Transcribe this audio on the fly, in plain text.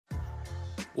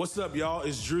What's up, y'all?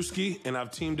 It's Drewski, and I've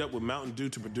teamed up with Mountain Dew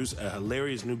to produce a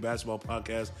hilarious new basketball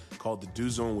podcast called The Dew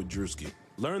Zone with Drewski.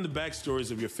 Learn the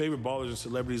backstories of your favorite ballers and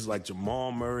celebrities like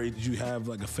Jamal Murray. Did you have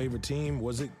like a favorite team?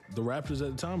 Was it the Raptors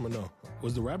at the time or no?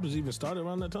 Was the Raptors even started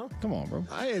around that time? Come on, bro.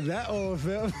 I ain't that old,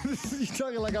 fam. You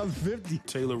talking like I'm 50.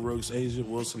 Taylor Rooks, Asia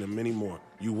Wilson, and many more.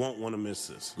 You won't want to miss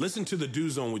this. Listen to The Dew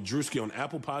Zone with Drewski on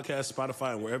Apple Podcasts,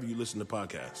 Spotify, and wherever you listen to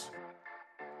podcasts.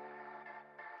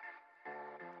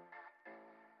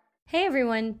 Hey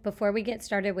everyone, before we get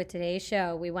started with today's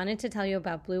show, we wanted to tell you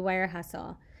about Blue Wire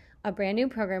Hustle, a brand new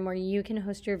program where you can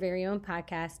host your very own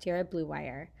podcast here at Blue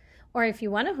Wire. Or if you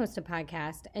want to host a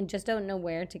podcast and just don't know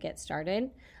where to get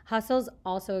started, Hustle's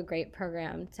also a great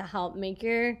program to help make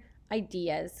your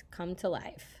ideas come to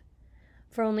life.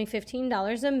 For only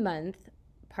 $15 a month,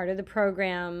 part of the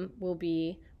program will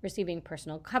be receiving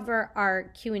personal cover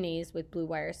art, Q&As with Blue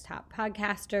Wire's top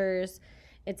podcasters,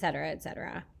 etc.,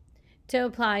 etc. To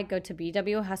apply, go to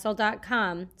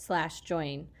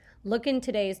bwhustle.com/join. Look in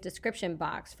today's description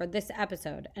box for this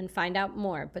episode and find out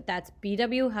more, but that's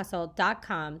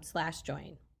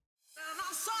bwhustle.com/join.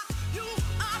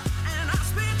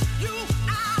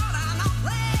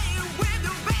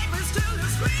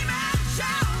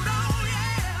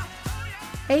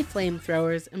 Hey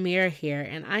flamethrowers, Amira here,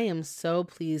 and I am so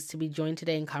pleased to be joined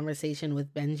today in conversation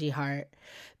with Benji Hart.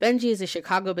 Benji is a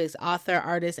Chicago-based author,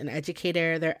 artist, and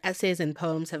educator. Their essays and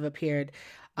poems have appeared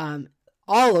all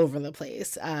over the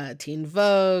place. Teen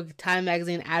Vogue, Time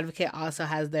Magazine, Advocate also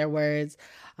has their words.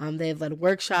 They've led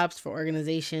workshops for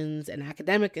organizations and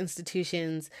academic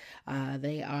institutions.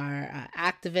 They are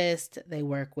activists. They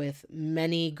work with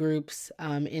many groups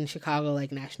in Chicago,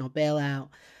 like National Bailout,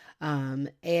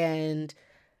 and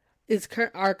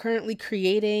are currently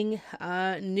creating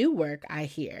new work, I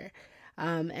hear,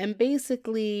 and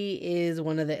basically is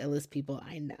one of the illest people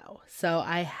I know. So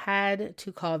I had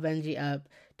to call Benji up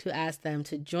to ask them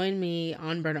to join me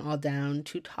on Burn It All Down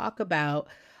to talk about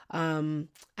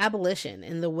abolition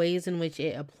and the ways in which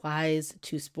it applies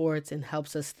to sports and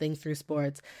helps us think through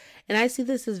sports. And I see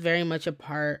this as very much a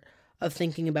part of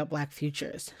thinking about Black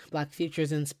futures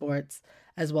in sports,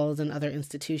 as well as in other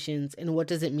institutions, and what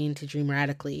does it mean to dream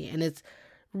radically. And it's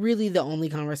really the only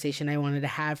conversation I wanted to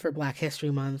have for Black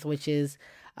History Month, which is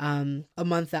a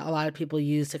month that a lot of people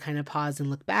use to kind of pause and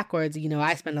look backwards. You know,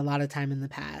 I spend a lot of time in the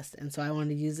past, and so I wanted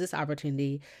to use this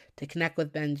opportunity to connect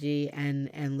with Benji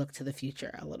and look to the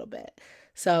future a little bit.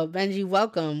 So Benji,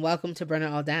 welcome to Burn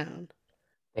It All Down.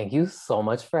 Thank you so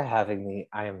much for having me.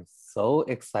 I am so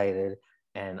excited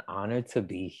and honored to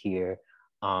be here.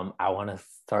 I want to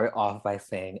start off by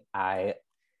saying I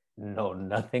know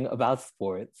nothing about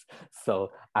sports,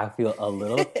 so I feel a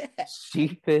little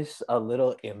sheepish, a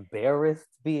little embarrassed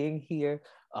being here,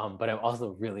 but I'm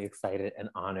also really excited and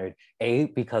honored,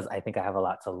 because I think I have a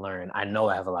lot to learn. I know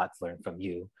I have a lot to learn from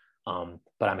you,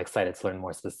 but I'm excited to learn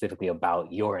more specifically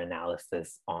about your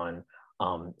analysis on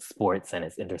sports and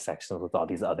its intersections with all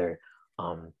these other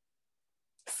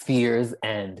spheres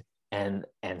and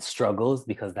struggles,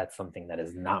 because that's something that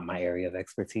is not my area of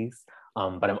expertise.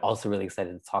 But I'm also really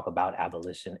excited to talk about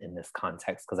abolition in this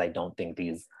context, because I don't think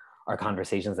these are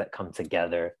conversations that come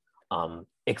together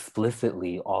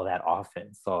explicitly all that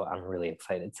often. So I'm really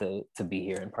excited to be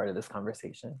here and part of this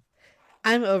conversation.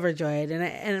 I'm overjoyed.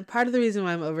 And part of the reason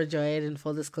why I'm overjoyed, in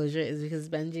full disclosure, is because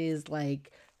Benji is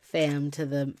like fam to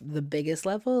the biggest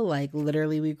level. Like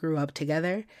literally we grew up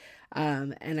together.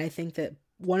 And I think that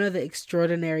one of the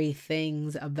extraordinary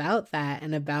things about that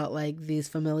and about like these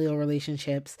familial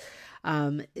relationships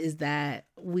is that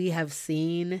we have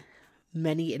seen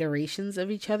many iterations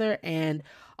of each other and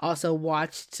also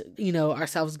watched, you know,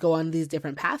 ourselves go on these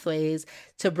different pathways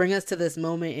to bring us to this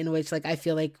moment in which like I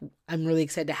feel like I'm really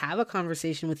excited to have a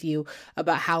conversation with you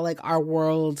about how like our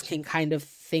worlds can kind of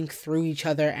think through each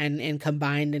other and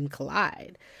combine and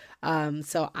collide.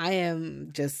 So I am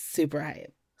just super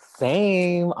hyped.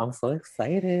 Same. I'm so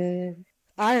excited.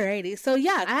 Alrighty. So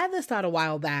yeah, I had this thought a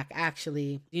while back,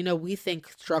 actually. You know, we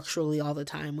think structurally all the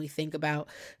time. We think about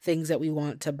things that we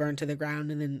want to burn to the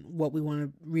ground and then what we want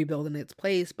to rebuild in its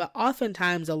place. But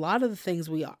oftentimes, a lot of the things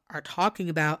we are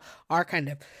talking about are kind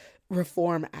of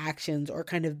reform actions or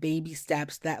kind of baby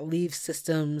steps that leave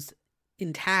systems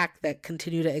intact that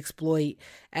continue to exploit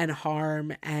and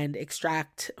harm and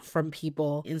extract from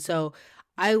people. And so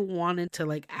I wanted to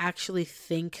like actually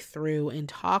think through and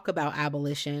talk about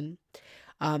abolition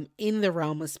in the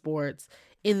realm of sports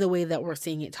in the way that we're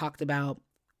seeing it talked about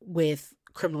with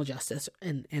criminal justice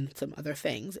and some other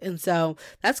things. And so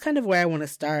that's kind of where I want to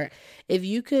start. If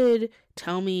you could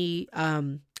tell me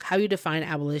how you define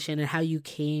abolition and how you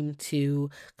came to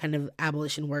kind of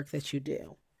abolition work that you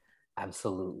do.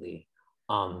 Absolutely.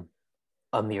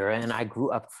 Amira and I grew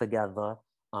up together.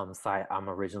 I'm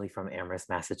originally from Amherst,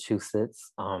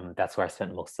 Massachusetts. That's where I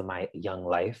spent most of my young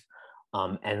life.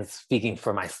 And speaking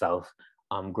for myself,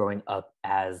 growing up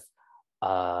as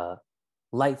a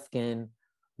light-skinned,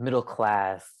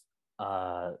 middle-class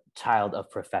child of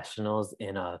professionals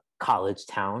in a college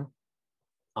town,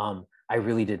 I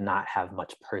really did not have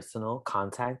much personal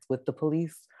contact with the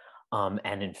police.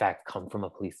 And in fact, come from a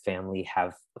police family,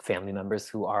 have family members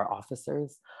who are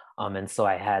officers. And so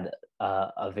I had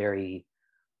a very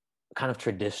kind of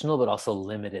traditional, but also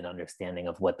limited understanding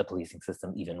of what the policing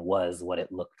system even was, what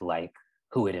it looked like,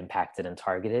 who it impacted and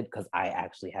targeted, because I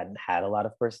actually hadn't had a lot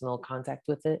of personal contact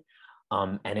with it.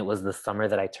 And it was the summer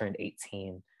that I turned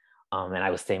 18. And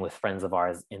I was staying with friends of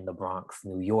ours in the Bronx,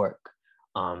 New York,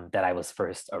 that I was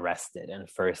first arrested and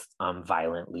first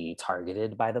violently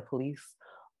targeted by the police.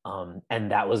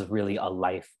 And that was really a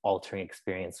life-altering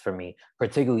experience for me,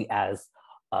 particularly as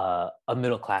a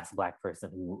middle-class Black person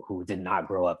who did not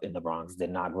grow up in the Bronx,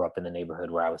 did not grow up in the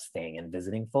neighborhood where I was staying and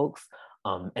visiting folks,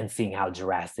 and seeing how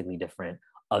drastically different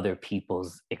other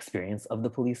people's experience of the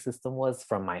police system was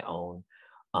from my own.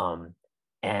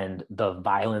 And the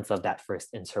violence of that first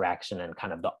interaction and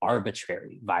kind of the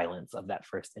arbitrary violence of that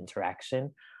first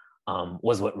interaction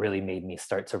was what really made me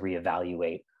start to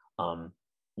reevaluate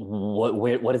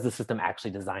what is the system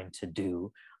actually designed to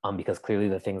do? Because clearly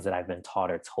the things that I've been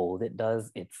taught or told it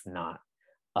does, it's not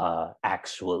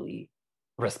actually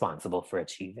responsible for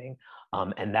achieving.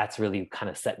 And that's really kind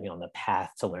of set me on the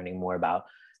path to learning more about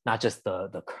not just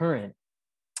the current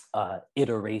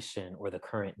iteration or the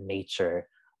current nature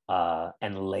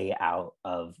and layout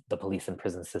of the police and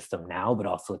prison system now, but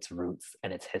also its roots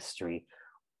and its history,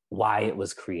 why it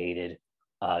was created,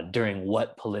 during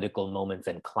what political moments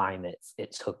and climates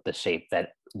it took the shape that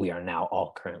we are now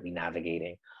all currently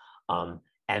navigating.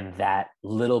 And that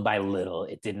little by little,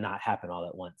 it did not happen all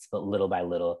at once, but little by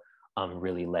little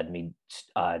really led me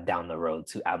down the road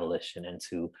to abolition and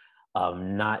to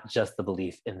not just the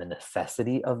belief in the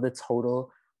necessity of the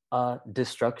total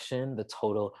destruction, the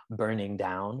total burning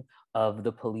down of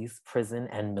the police, prison,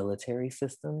 and military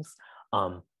systems,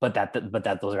 but that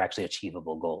those are actually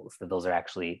achievable goals.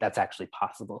 That's actually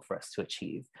possible for us to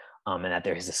achieve, and that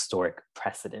there is historic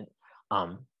precedent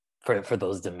for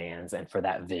those demands and for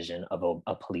that vision of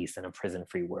a police and a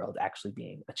prison-free world actually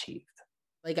being achieved.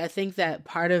 Like, I think that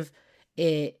part of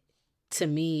it, to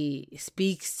me,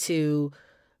 speaks to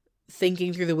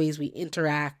thinking through the ways we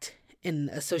interact and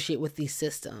associate with these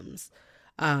systems.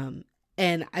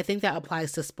 And I think that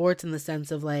applies to sports in the sense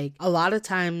of, like, a lot of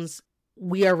times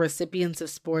we are recipients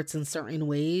of sports in certain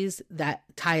ways that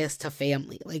tie us to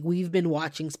family. Like, we've been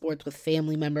watching sports with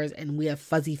family members and we have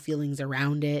fuzzy feelings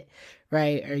around it,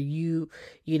 right? Or you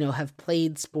have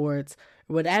played sports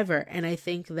or whatever. And I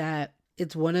think that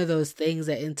it's one of those things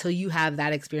that until you have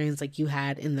that experience like you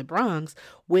had in the Bronx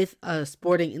with a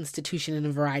sporting institution in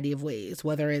a variety of ways,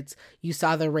 whether it's you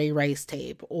saw the Ray Rice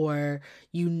tape or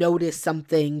you noticed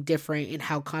something different in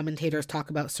how commentators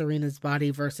talk about Serena's body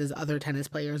versus other tennis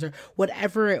players or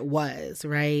whatever it was,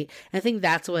 right? And I think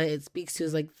that's what it speaks to,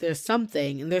 is like there's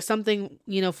something,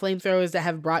 flamethrowers that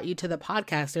have brought you to the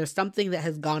podcast, there's something that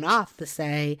has gone off to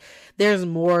say there's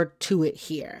more to it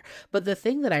here. But the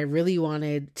thing that I really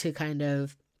wanted to kind of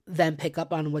then pick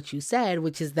up on what you said,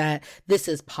 which is that this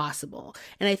is possible.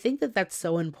 And I think that that's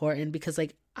so important because,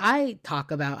 like, I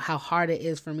talk about how hard it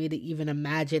is for me to even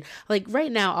imagine, like,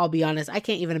 right now, I'll be honest, I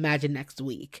can't even imagine next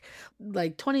week.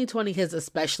 Like, 2020 has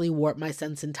especially warped my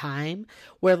sense in time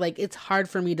where, like, it's hard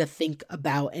for me to think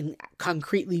about and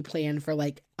concretely plan for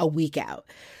like a week out.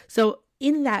 So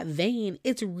in that vein,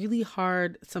 it's really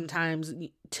hard sometimes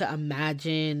to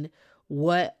imagine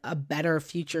what a better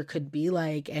future could be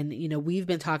like. And, we've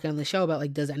been talking on the show about,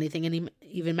 like, does anything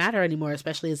even matter anymore,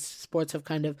 especially as sports have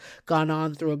kind of gone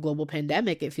on through a global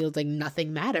pandemic. It feels like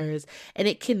nothing matters, and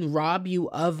it can rob you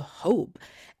of hope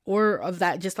or of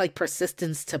that just like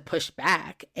persistence to push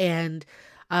back. And,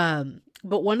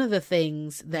 but one of the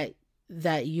things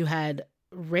that you had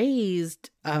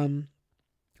raised,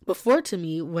 before to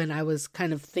me when I was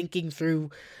kind of thinking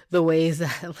through the ways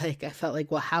that, like, I felt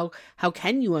like, well, how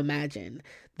can you imagine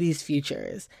these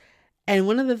futures? And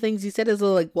one of the things you said is,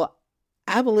 like, well,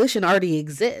 abolition already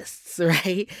exists,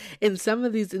 right? In some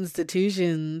of these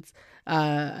institutions,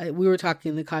 we were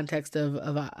talking in the context of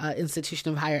an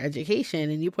institution of higher education,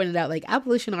 and you pointed out, like,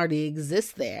 abolition already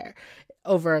exists there.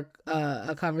 over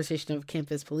a conversation of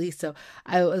campus police. So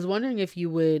I was wondering if you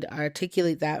would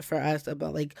articulate that for us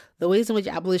about like the ways in which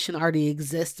abolition already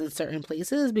exists in certain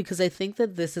places, because I think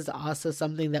that this is also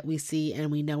something that we see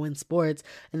and we know in sports,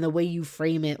 and the way you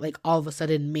frame it, like all of a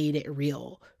sudden made it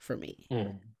real for me.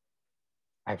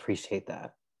 I appreciate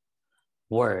that.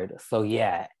 Word. So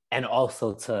yeah, and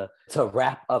also to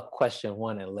wrap up question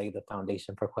one and lay the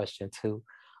foundation for question two,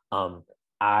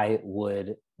 I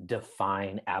would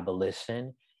define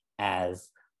abolition as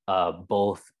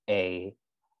both a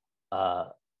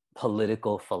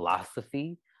political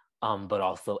philosophy, but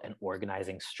also an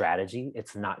organizing strategy.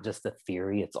 It's not just a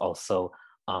theory, it's also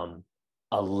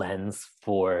a lens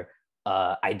for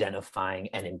identifying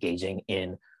and engaging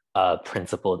in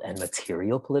principled and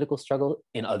material political struggle.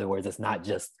 In other words, it's not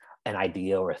just an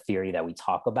idea or a theory that we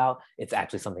talk about, it's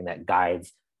actually something that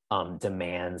guides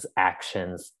demands,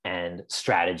 actions, and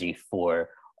strategy for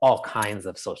all kinds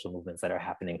of social movements that are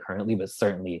happening currently, but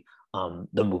certainly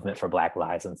the movement for Black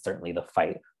lives and certainly the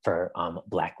fight for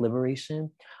Black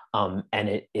liberation. And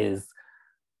it is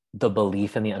the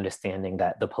belief and the understanding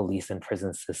that the police and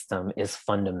prison system is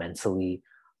fundamentally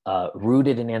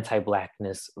rooted in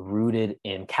anti-Blackness, rooted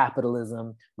in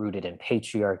capitalism, rooted in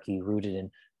patriarchy, rooted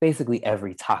in basically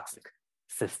every toxic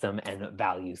system and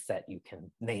value set you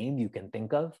can name, you can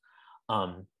think of,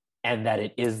 and that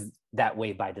it is that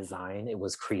way by design. It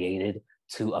was created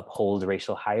to uphold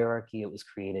racial hierarchy. It was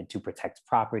created to protect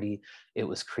property. It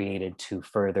was created to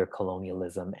further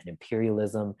colonialism and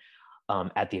imperialism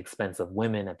at the expense of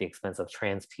women, at the expense of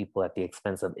trans people, at the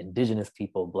expense of indigenous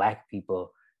people, Black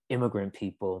people, immigrant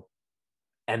people,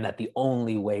 and that the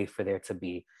only way for there to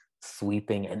be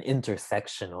sweeping and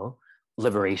intersectional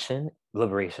liberation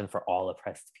for all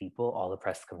oppressed people, all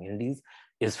oppressed communities,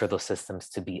 is for those systems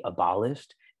to be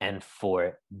abolished and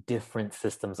for different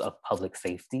systems of public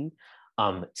safety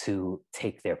to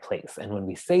take their place. And when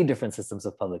we say different systems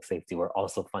of public safety, we're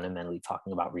also fundamentally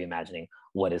talking about reimagining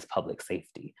what is public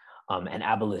safety. And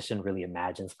abolition really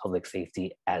imagines public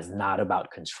safety as not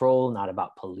about control, not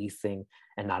about policing,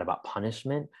 and not about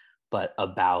punishment, but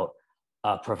about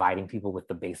providing people with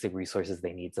the basic resources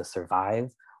they need to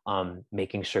survive,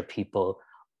 making sure people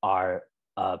are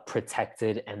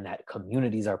protected and that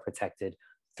communities are protected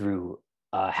through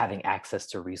having access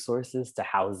to resources, to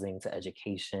housing, to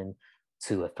education,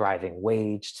 to a thriving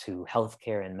wage, to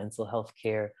healthcare and mental health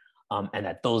care, and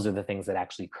that those are the things that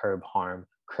actually curb harm,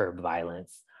 curb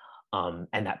violence,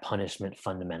 and that punishment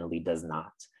fundamentally does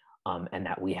not. And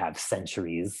that we have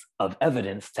centuries of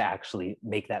evidence to actually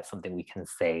make that something we can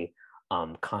say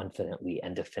confidently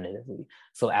and definitively.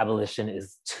 So abolition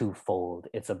is twofold.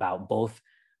 It's about both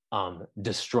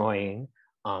destroying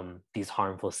these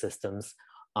harmful systems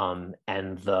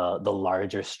and the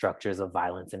larger structures of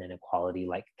violence and inequality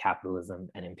like capitalism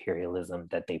and imperialism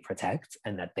that they protect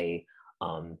and that they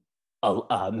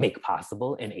make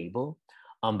possible, enable.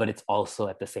 But it's also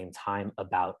at the same time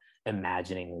about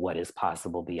imagining what is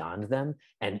possible beyond them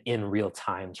and in real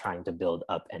time trying to build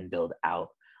up and build out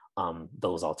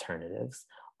those alternatives.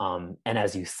 And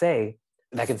as you say,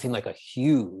 that can seem like a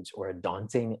huge or a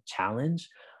daunting challenge,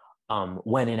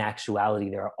 when in actuality,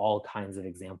 there are all kinds of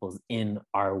examples in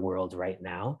our world right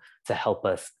now to help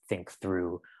us think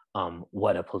through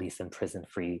what a police and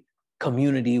prison-free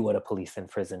community, what a police and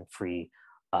prison-free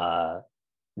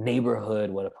neighborhood,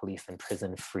 what a police and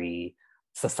prison-free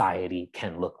society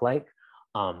can look like.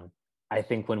 I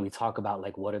think when we talk about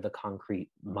like what are the concrete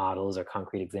models or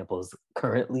concrete examples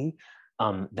currently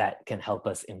that can help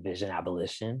us envision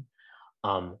abolition,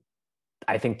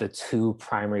 I think the two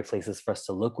primary places for us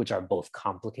to look, which are both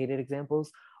complicated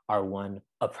examples, are one,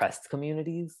 oppressed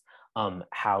communities.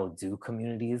 How do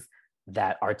communities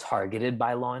that are targeted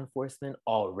by law enforcement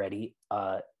already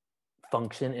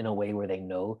function in a way where they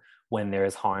know when there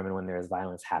is harm and when there is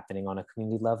violence happening on a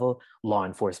community level, law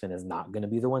enforcement is not going to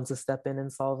be the ones to step in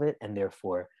and solve it. And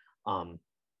therefore,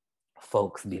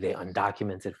 folks, be they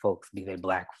undocumented folks, be they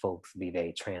Black folks, be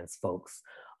they trans folks,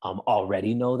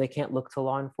 already know they can't look to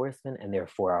law enforcement and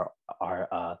therefore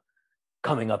are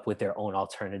coming up with their own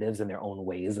alternatives and their own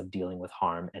ways of dealing with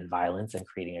harm and violence and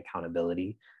creating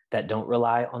accountability that don't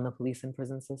rely on the police and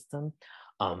prison system,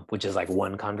 which is like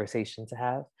one conversation to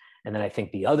have. And then I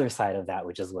think the other side of that,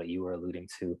 which is what you were alluding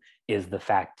to, is the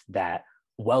fact that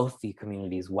wealthy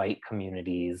communities, white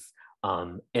communities,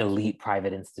 elite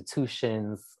private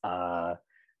institutions,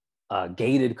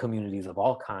 gated communities of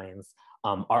all kinds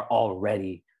are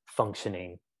already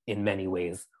functioning in many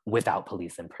ways without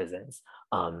police and prisons.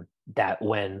 That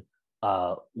when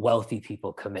wealthy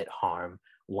people commit harm,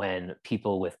 when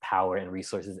people with power and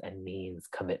resources and means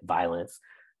commit violence,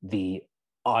 the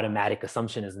automatic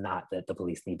assumption is not that the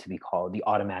police need to be called. The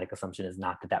automatic assumption is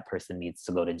not that that person needs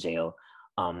to go to jail.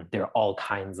 There are all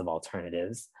kinds of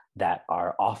alternatives that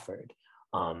are offered.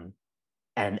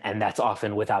 And that's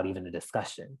often without even a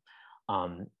discussion.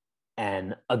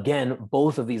 And again,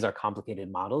 both of these are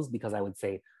complicated models, because I would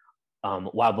say,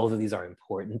 while both of these are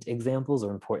important examples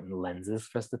or important lenses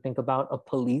for us to think about a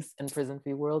police and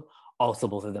prison-free world, also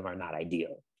both of them are not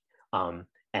ideal.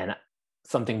 And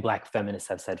something Black feminists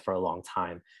have said for a long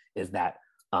time is that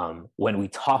when we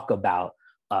talk about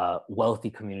wealthy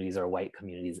communities or white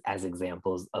communities as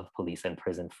examples of police and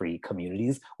prison-free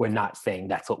communities, we're not saying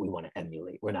that's what we want to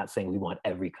emulate. We're not saying we want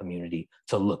every community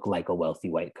to look like a wealthy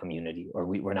white community, or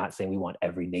we're not saying we want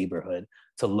every neighborhood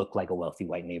to look like a wealthy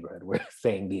white neighborhood. We're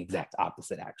saying the exact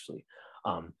opposite, actually.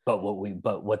 But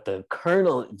what the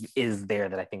kernel is there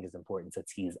that I think is important to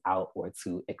tease out or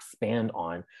to expand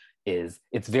on is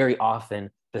it's very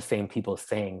often the same people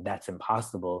saying that's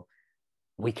impossible,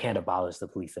 we can't abolish the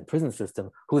police and prison system,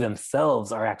 who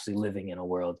themselves are actually living in a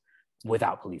world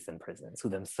without police and prisons, who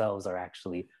themselves are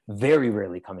actually very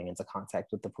rarely coming into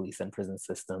contact with the police and prison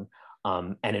system.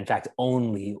 And in fact,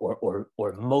 only or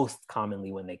most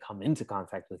commonly when they come into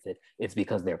contact with it, it's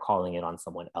because they're calling it on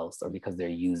someone else, or because they're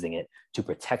using it to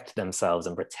protect themselves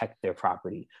and protect their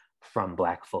property from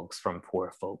Black folks, from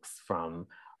poor folks, from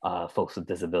folks with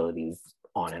disabilities,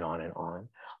 on and on and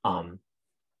on.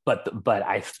 But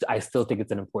I still think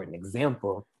it's an important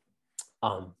example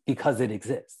because it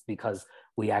exists, because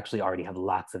we actually already have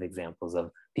lots of examples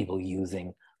of people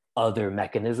using other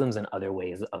mechanisms and other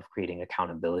ways of creating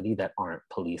accountability that aren't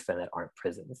police and that aren't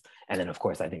prisons. And then of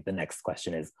course, I think the next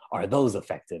question is, are those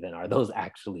effective, and are those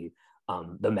actually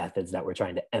the methods that we're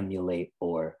trying to emulate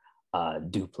or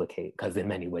duplicate? Because in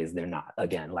many ways they're not.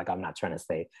 Again, like, I'm not trying to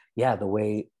say, yeah, the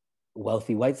way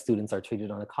wealthy white students are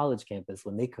treated on a college campus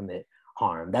when they commit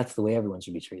harm, that's the way everyone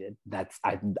should be treated.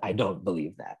 I don't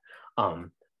believe that.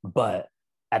 But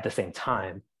at the same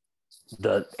time,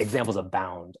 the examples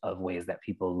abound of ways that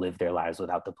people live their lives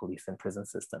without the police and prison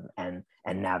system, and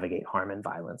navigate harm and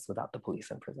violence without the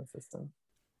police and prison system.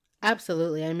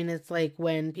 Absolutely. I mean, it's like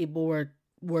when people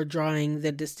were drawing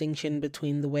the distinction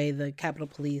between the way the Capitol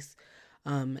Police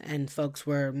and folks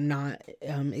were not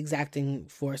exacting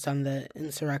force on the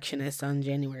insurrectionists on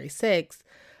January 6th.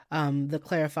 The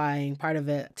clarifying part of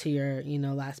it to your,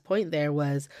 last point there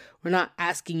was, we're not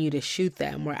asking you to shoot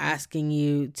them. We're asking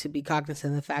you to be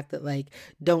cognizant of the fact that, like,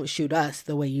 don't shoot us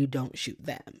the way you don't shoot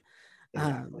them.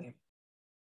 Exactly.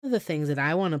 One of the things that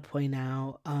I want to point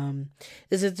out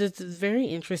is it's a very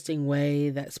interesting way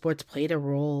that sports played a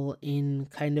role in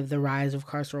kind of the rise of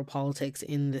carceral politics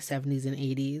in the 70s and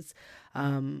 80s.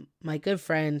 My good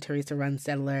friend Teresa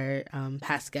Runstedler,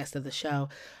 past guest of the show,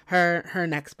 her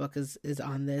next book is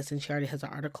on this, and she already has an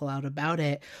article out about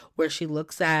it, where she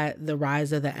looks at the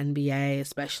rise of the NBA,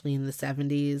 especially in the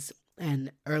 70s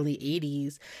and early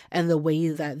 80s, and the way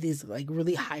that these, like,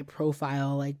 really high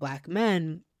profile, like, Black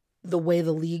men, the way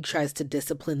the league tries to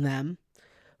discipline them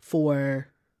for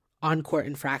on-court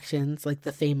infractions, like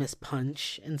the famous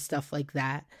punch and stuff like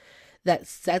that, that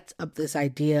sets up this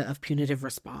idea of punitive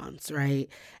response, right?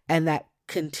 And that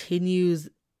continues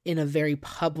in a very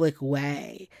public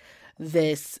way,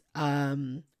 this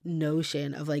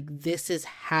notion of, like, this is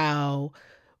how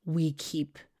we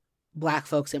keep Black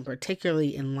folks, and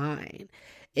particularly in line,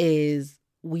 is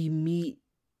we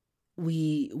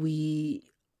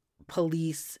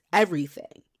police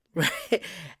everything, right?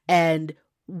 And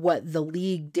what the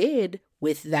league did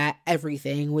with that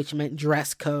everything, which meant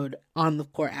dress code, on the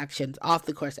court actions, off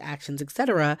the court actions,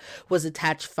 etc., was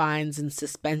attach fines and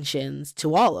suspensions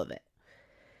to all of it.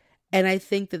 And I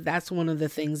think that that's one of the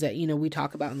things that, we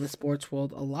talk about in the sports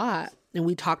world a lot. And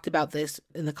we talked about this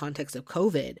in the context of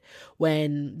COVID,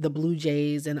 when the Blue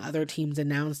Jays and other teams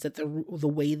announced that the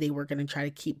way they were going to try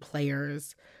to keep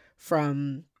players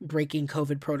from breaking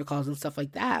COVID protocols and stuff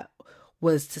like that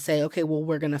was to say, okay, well,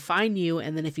 we're going to fine you,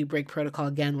 and then if you break protocol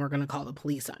again, we're going to call the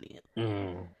police on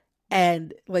you.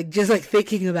 And, like, just, like,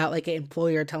 thinking about, like, an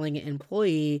employer telling an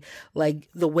employee, like,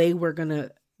 the way we're going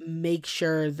to make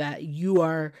sure that you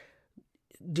are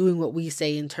doing what we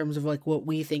say in terms of, like, what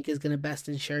we think is going to best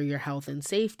ensure your health and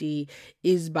safety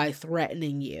is by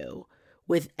threatening you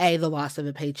with A, the loss of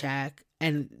a paycheck,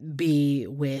 and B,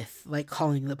 with, like,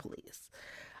 calling the police.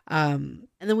 And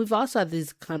then we've also had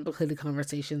these complicated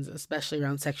conversations, especially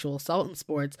around sexual assault in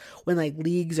sports, when, like,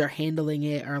 leagues are handling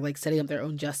it or, like, setting up their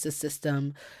own justice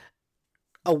system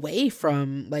away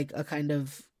from, like, a kind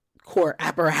of court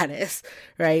apparatus,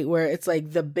 right? Where it's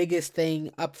like the biggest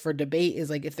thing up for debate is,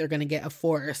 like, if they're going to get a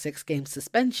 4 or 6 game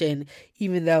suspension,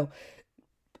 even though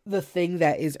the thing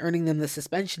that is earning them the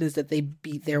suspension is that they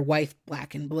beat their wife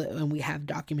black and blue, and we have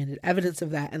documented evidence of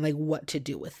that, and like what to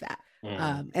do with that.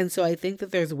 And so I think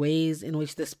that there's ways in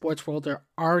which the sports world are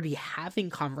already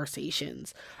having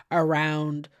conversations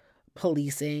around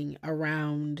policing,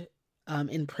 around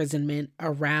imprisonment,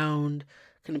 around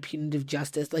kind of punitive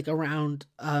justice, like around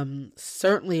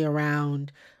certainly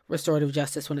around restorative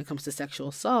justice when it comes to sexual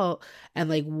assault, and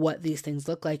like what these things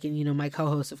look like. And, you know, my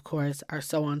co-hosts, of course, are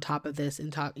so on top of this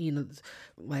and talk, you know,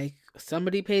 like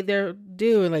somebody paid their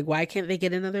due and like, why can't they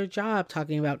get another job?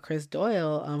 Talking about Chris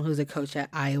Doyle, who's a coach at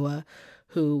Iowa,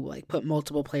 who like put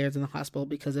multiple players in the hospital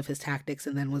because of his tactics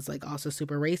and then was like also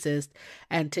super racist.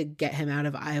 And to get him out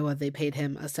of Iowa, they paid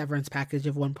him a severance package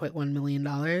of $1.1 million.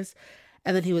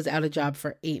 And then he was out of job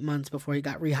for 8 months before he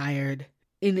got rehired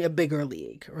in a bigger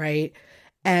league, right?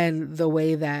 And the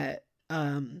way that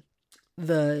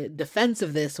the defense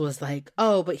of this was like,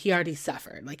 oh, but he already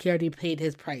suffered. Like, he already paid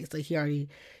his price. Like, he already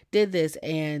did this.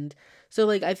 And so,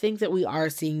 like, I think that we are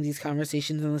seeing these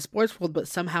conversations in the sports world, but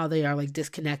somehow they are, like,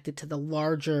 disconnected to the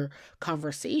larger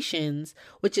conversations,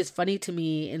 which is funny to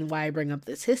me. And why I bring up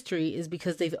this history is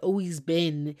because they've always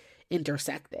been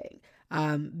intersecting.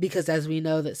 Because as we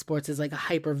know that sports is like a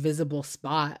hyper visible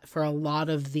spot for a lot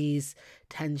of these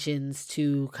tensions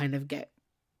to kind of get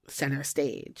center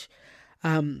stage.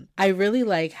 I really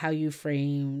like how you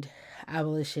framed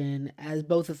abolition as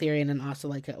both a theory and then also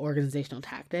like an organizational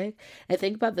tactic. I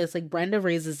think about this, like Brenda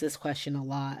raises this question a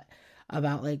lot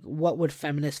about like, what would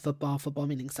feminist football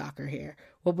meaning soccer here,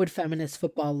 what would feminist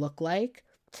football look like?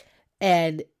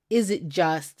 And is it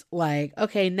just like,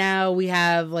 okay, now we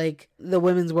have like the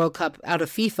Women's World Cup out of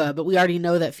FIFA, but we already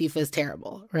know that FIFA is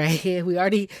terrible, right? We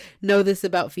already know this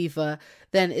about FIFA.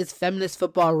 Then is feminist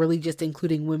football really just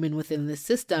including women within the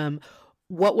system?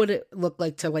 What would it look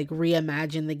like to like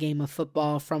reimagine the game of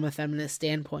football from a feminist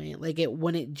standpoint? Like, it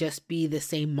wouldn't just be the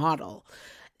same model.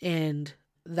 And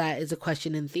that is a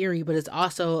question in theory, but it's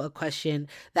also a question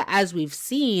that, as we've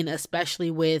seen, especially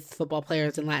with football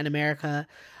players in Latin America,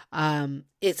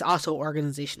 it's also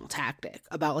organizational tactic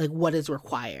about like what is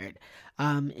required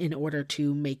in order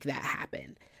to make that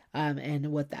happen,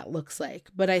 and what that looks like.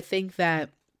 But I think that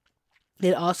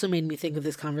it also made me think of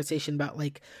this conversation about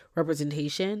like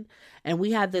representation. And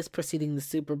we had this preceding the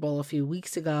Super Bowl a few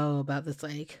weeks ago about this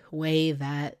like way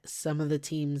that some of the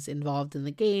teams involved in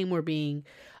the game were being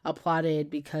applauded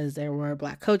because there were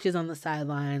Black coaches on the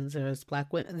sidelines. There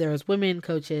was women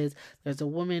coaches. There's a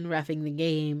woman reffing the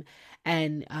game.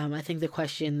 And I think the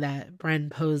question that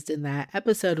Bren posed in that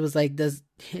episode was like,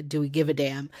 do we give a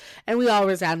damn? And we all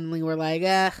resoundingly were like,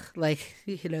 like,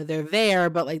 you know, they're there,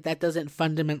 but like that doesn't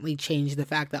fundamentally change the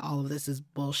fact that all of this is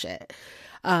bullshit.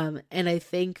 And I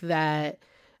think that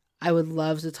I would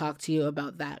love to talk to you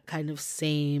about that kind of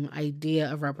same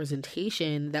idea of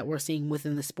representation that we're seeing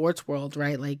within the sports world,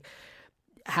 right? Like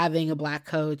having a Black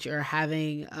coach or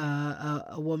having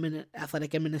a woman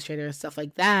athletic administrator and stuff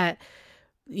like that.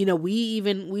 You know,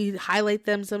 we highlight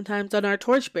them sometimes on our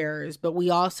torchbearers, but we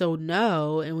also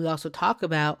know, and we also talk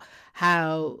about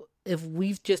how, if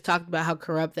we've just talked about how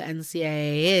corrupt the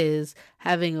NCAA is,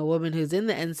 having a woman who's in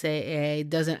the NCAA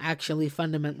doesn't actually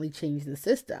fundamentally change the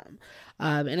system.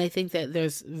 And I think that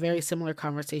there's very similar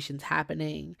conversations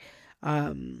happening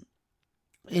in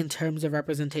terms of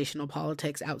representational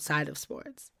politics outside of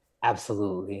sports.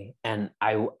 Absolutely. And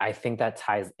I think that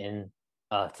ties in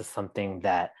to something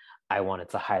that I wanted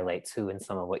to highlight too in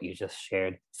some of what you just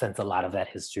shared, since a lot of that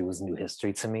history was new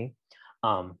history to me.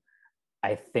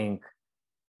 I think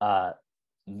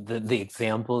the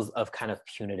examples of kind of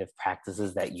punitive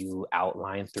practices that you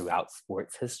outline throughout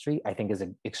sports history, I think is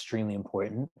extremely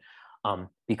important,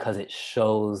 because it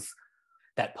shows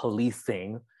that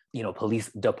policing, you know,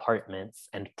 police departments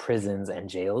and prisons and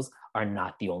jails are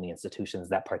not the only institutions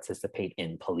that participate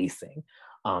in policing.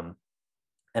 And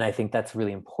I think that's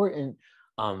really important,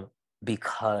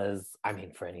 because, I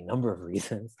mean, for any number of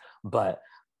reasons, but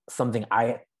something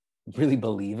I really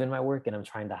believe in my work and I'm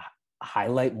trying to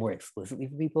highlight more explicitly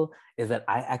for people is that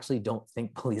I actually don't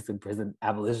think police and prison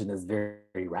abolition is very,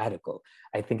 very radical.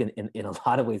 I think in a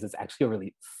lot of ways, it's actually a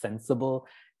really sensible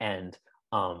and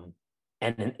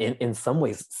in some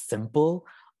ways simple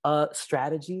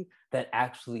strategy that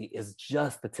actually is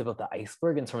just the tip of the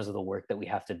iceberg in terms of the work that we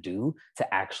have to do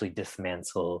to actually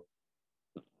dismantle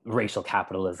racial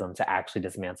capitalism, to actually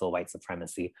dismantle white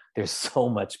supremacy. There's so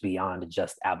much beyond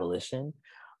just abolition.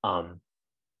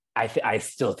 I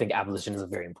still think abolition is a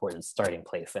very important starting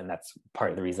place, and that's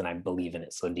part of the reason I believe in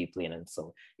it so deeply and I'm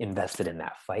so invested in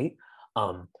that fight.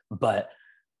 But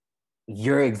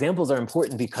your examples are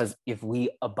important because if we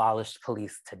abolished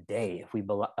police today, if we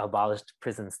abolished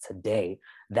prisons today,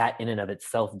 that in and of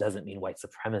itself doesn't mean white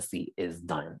supremacy is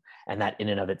done. And that in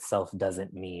and of itself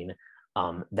doesn't mean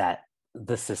that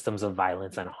the systems of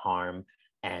violence and harm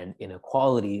and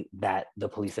inequality that the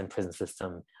police and prison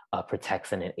system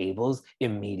protects and enables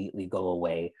immediately go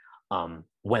away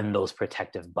when those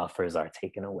protective buffers are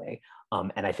taken away.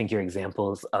 And I think your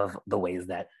examples of the ways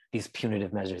that these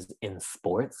punitive measures in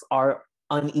sports are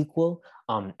unequal,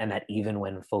 and that even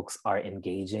when folks are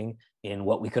engaging in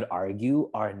what we could argue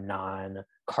are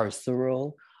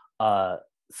non-carceral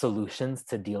solutions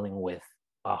to dealing with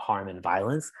harm and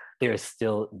violence, there is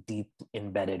still deep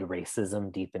embedded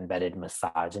racism, deep embedded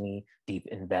misogyny, deep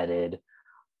embedded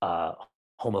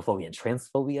homophobia and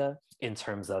transphobia in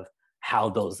terms of how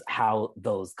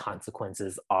those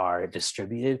consequences are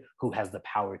distributed, who has the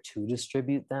power to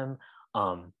distribute them,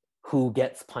 who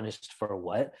gets punished for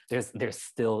what. There's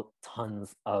still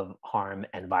tons of harm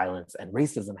and violence and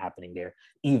racism happening there,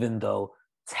 even though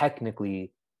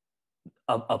technically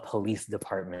a police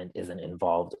department isn't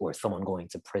involved or someone going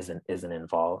to prison isn't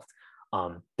involved.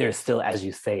 There's still, as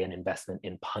you say, an investment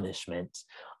in punishment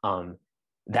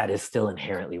that is still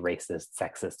inherently racist,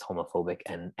 sexist, homophobic,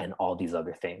 and all these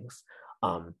other things.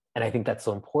 And I think that's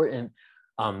so important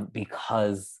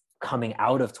because coming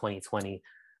out of 2020,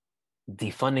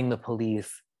 defunding the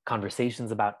police,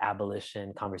 conversations about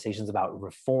abolition, conversations about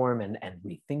reform and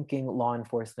rethinking law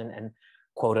enforcement and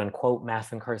quote unquote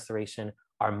mass incarceration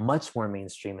are much more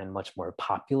mainstream and much more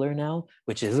popular now,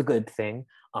 which is a good thing.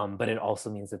 But it also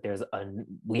means that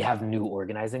we have new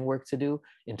organizing work to do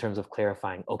in terms of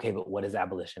clarifying, okay, but what does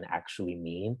abolition actually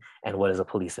mean? And what does a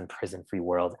police and prison free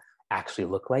world actually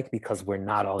look like? Because we're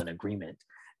not all in agreement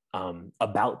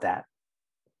about that.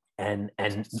 And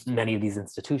many of these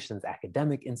institutions,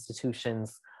 academic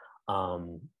institutions,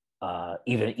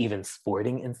 even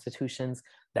sporting institutions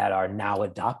that are now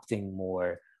adopting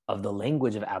more of the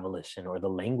language of abolition or the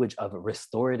language of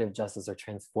restorative justice or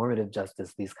transformative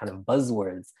justice, these kind of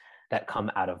buzzwords that come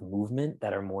out of movement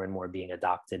that are more and more being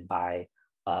adopted by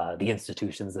the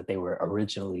institutions that they were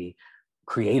originally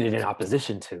created in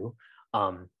opposition to,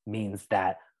 means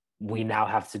that we now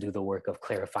have to do the work of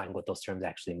clarifying what those terms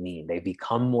actually mean. They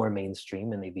become more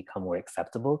mainstream and they become more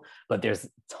acceptable, but there's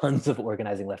tons of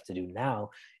organizing left to do now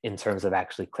in terms of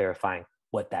actually clarifying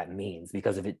what that means.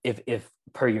 Because if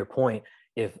per your point,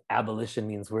 if abolition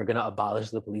means we're going to abolish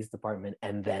the police department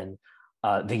and then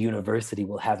the university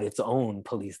will have its own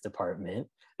police department,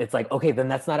 it's like, okay, then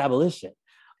that's not abolition.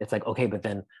 It's like, okay, but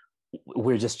then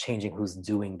we're just changing who's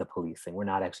doing the policing. We're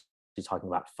not actually talking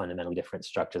about fundamentally different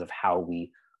structures of how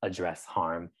we address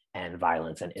harm and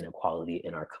violence and inequality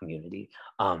in our community.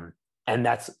 And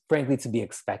that's frankly to be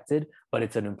expected, but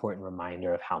it's an important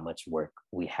reminder of how much work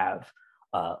we have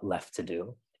left to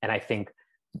do. And I think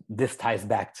this ties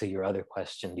back to your other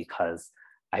question, because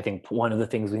I think one of the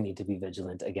things we need to be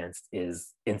vigilant against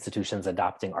is institutions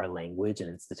adopting our language and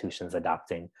institutions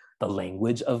adopting the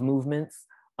language of movements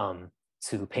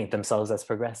to paint themselves as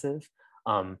progressive.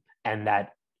 And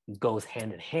that goes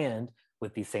hand in hand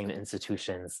with these same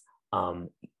institutions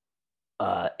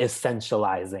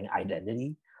essentializing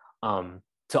identity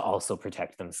to also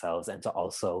protect themselves and to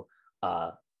also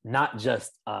not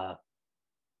just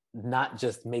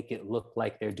make it look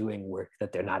like they're doing work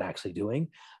that they're not actually doing,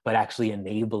 but actually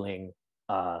enabling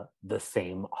the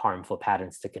same harmful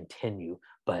patterns to continue.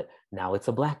 But now it's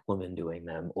a Black woman doing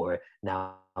them, or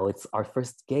now it's our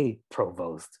first gay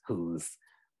provost who's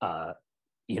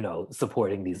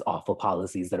supporting these awful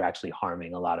policies that are actually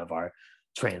harming a lot of our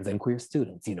trans and queer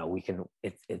students.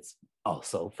 It's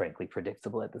also frankly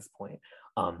predictable at this point.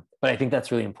 But I think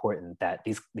that's really important, that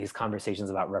these conversations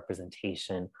about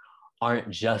representation aren't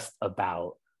just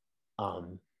about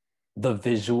the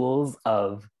visuals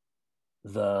of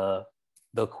the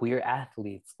queer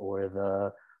athletes or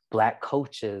the Black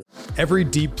coaches. Every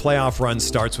deep playoff run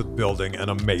starts with building an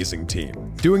amazing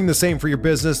team. Doing the same for your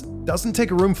business doesn't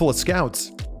take a room full of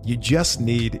scouts. You just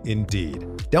need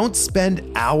Indeed. Don't spend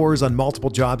hours on multiple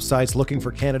job sites looking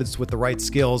for candidates with the right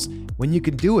skills when you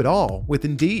can do it all with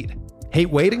Indeed. Hate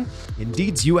waiting?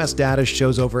 Indeed's US data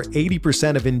shows over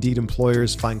 80% of Indeed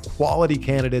employers find quality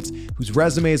candidates whose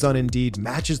resumes on Indeed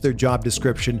matches their job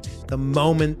description the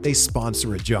moment they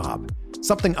sponsor a job.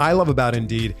 Something I love about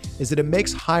Indeed is that it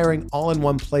makes hiring all in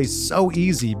one place so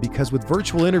easy, because with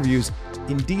virtual interviews,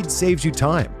 Indeed saves you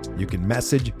time. You can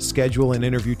message, schedule, and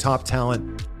interview top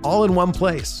talent all in one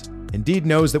place. Indeed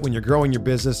knows that when you're growing your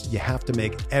business, you have to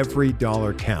make every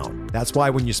dollar count. That's why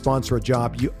when you sponsor a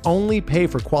job, you only pay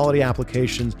for quality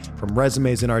applications from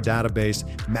resumes in our database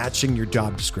matching your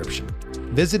job description.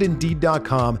 Visit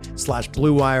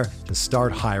Indeed.com/Blue Wire to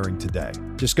start hiring today.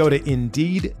 Just go to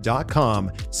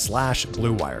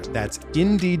Indeed.com/Blue Wire. That's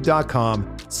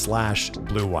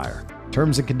Indeed.com/Blue Wire.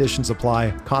 Terms and conditions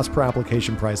apply. Cost per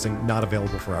application pricing not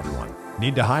available for everyone.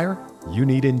 Need to hire? You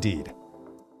need Indeed.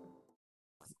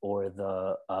 Or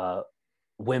the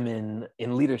women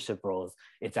in leadership roles,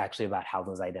 it's actually about how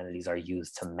those identities are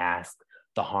used to mask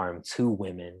the harm to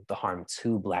women, the harm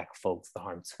to Black folks, the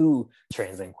harm to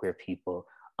trans and queer people,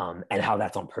 and how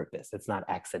that's on purpose. It's not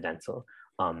accidental.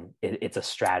 It's a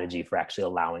strategy for actually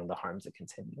allowing the harm to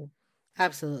continue.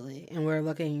 Absolutely. And we're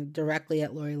looking directly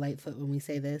at Lori Lightfoot when we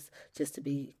say this, just to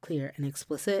be clear and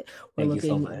explicit. Thank you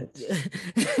so much.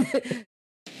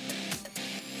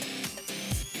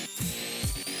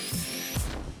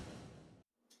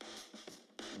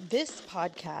 This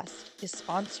podcast is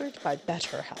sponsored by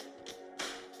BetterHelp.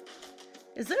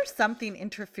 Is there something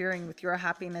interfering with your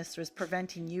happiness or is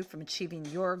preventing you from achieving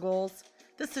your goals?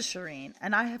 This is Shireen,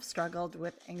 and I have struggled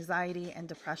with anxiety and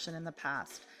depression in the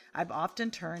past. I've often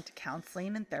turned to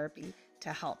counseling and therapy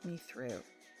to help me through.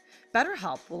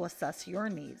 BetterHelp will assess your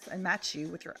needs and match you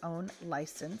with your own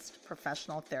licensed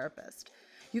professional therapist.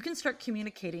 You can start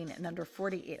communicating in under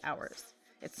 48 hours.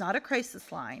 It's not a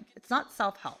crisis line. It's not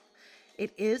self-help.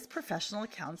 It is professional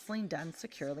counseling done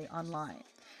securely online.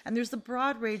 And there's a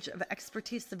broad range of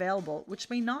expertise available, which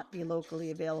may not be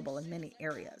locally available in many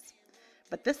areas.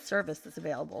 But this service is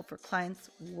available for clients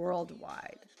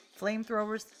worldwide.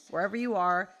 Flamethrowers, wherever you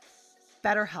are,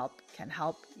 BetterHelp can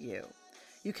help you.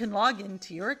 You can log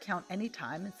into your account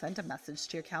anytime and send a message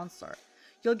to your counselor.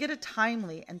 You'll get a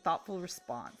timely and thoughtful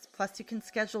response. Plus, you can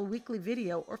schedule weekly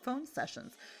video or phone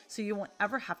sessions, so you won't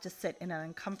ever have to sit in an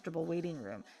uncomfortable waiting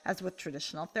room, as with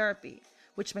traditional therapy,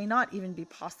 which may not even be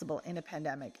possible in a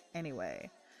pandemic anyway.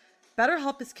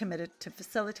 BetterHelp is committed to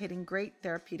facilitating great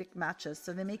therapeutic matches,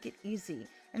 so they make it easy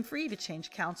and free to change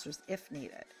counselors if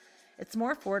needed. It's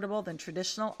more affordable than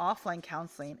traditional offline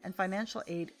counseling, and financial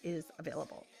aid is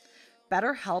available.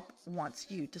 BetterHelp wants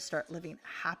you to start living a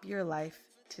happier life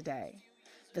today.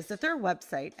 Visit their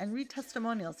website and read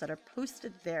testimonials that are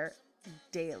posted there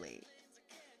daily.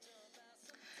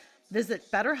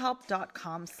 Visit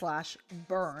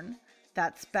betterhelp.com/burn,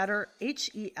 that's better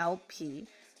HELP,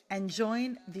 and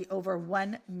join the over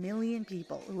 1 million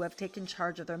people who have taken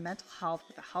charge of their mental health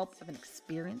with the help of an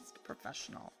experienced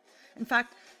professional. In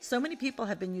fact, so many people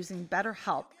have been using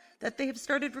BetterHelp that they have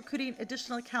started recruiting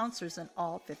additional counselors in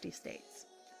all 50 states.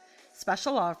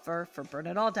 Special offer for Burn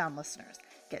It All Down listeners.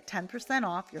 Get 10%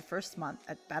 off your first month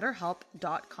at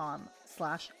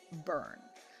betterhelp.com/burn.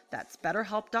 That's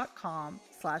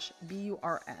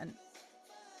betterhelp.com/BURN.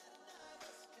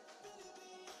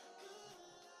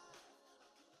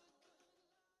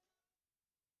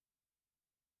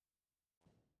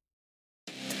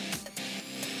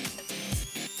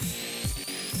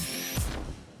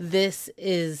 This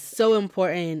is so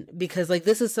important because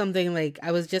this is something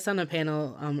I was just on a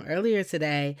panel earlier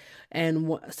today,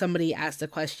 and somebody asked a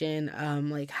question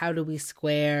how do we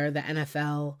square the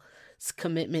NFL's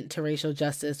commitment to racial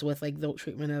justice with the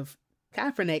treatment of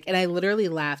Kaepernick? And I literally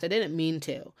laughed. I didn't mean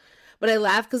to, but I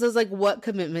laughed because I was what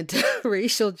commitment to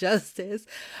racial justice?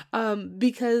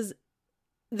 Because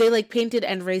they painted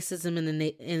end racism in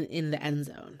the end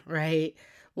zone, right?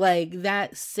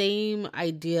 That same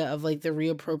idea of the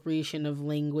reappropriation of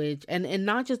language and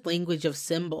not just language of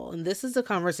symbol. And this is a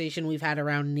conversation we've had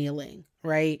around kneeling,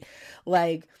 right?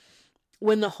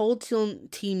 When the whole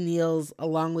team kneels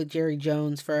along with Jerry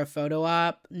Jones for a photo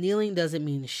op, kneeling doesn't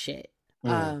mean shit.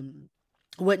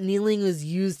 What kneeling was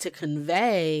used to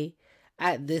convey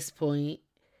at this point,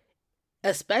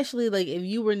 especially if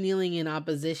you were kneeling in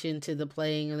opposition to the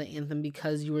playing of the anthem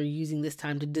because you were using this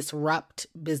time to disrupt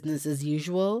business as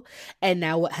usual, and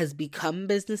now what has become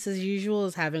business as usual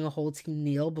is having a whole team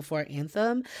kneel before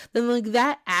anthem, then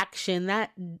that action,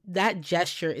 that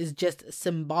gesture is just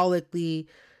symbolically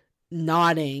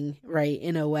nodding, right,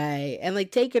 in a way,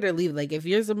 and take it or leave it. If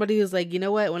you're somebody who's you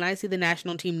know what, when I see the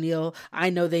national team kneel, I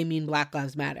know they mean Black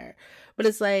Lives Matter, but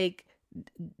it's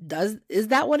is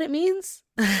that what it means?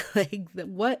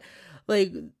 What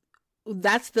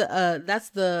that's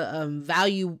the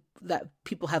value that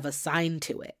people have assigned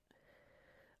to it,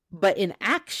 but in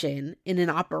action, in an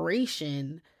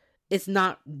operation, it's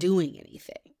not doing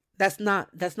anything. That's not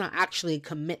actually a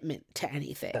commitment to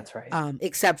anything. That's right.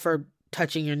 Except for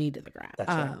touching your knee to the ground. That's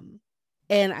right.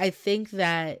 And I think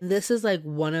that this is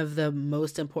one of the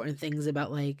most important things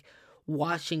about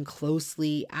watching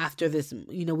closely after this,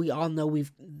 you know, we all know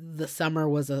the summer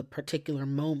was a particular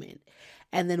moment.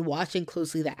 And then watching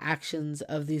closely the actions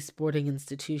of these sporting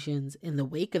institutions in the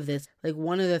wake of this, like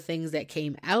one of the things that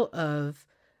came out of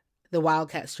the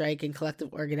Wildcat strike and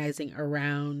collective organizing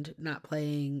around not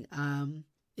playing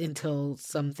until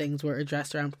some things were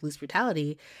addressed around police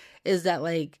brutality is that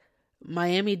like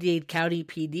Miami-Dade County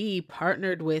PD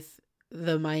partnered with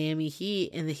the Miami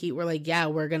Heat, and the Heat were like, yeah,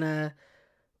 we're gonna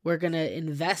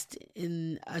invest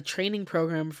in a training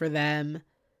program for them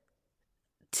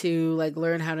to like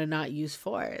learn how to not use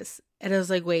force. And I was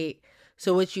like, wait,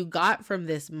 so what you got from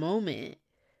this moment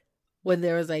when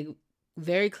there was like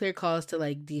very clear calls to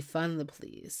like defund the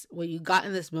police, what you got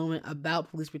in this moment about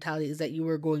police brutality is that you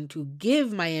were going to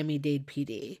give Miami-Dade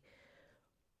PD,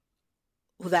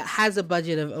 that has a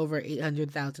budget of over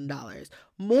 $800,000,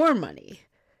 more money.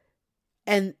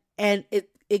 And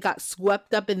it got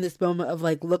swept up in this moment of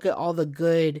like, look at all the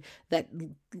good that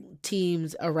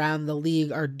teams around the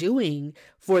league are doing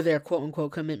for their quote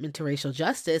unquote commitment to racial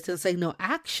justice. And it's like, no,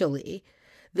 actually,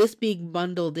 this being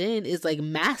bundled in is like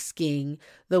masking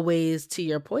the ways, to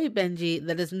your point, Benji,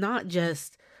 that is not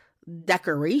just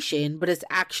decoration, but it's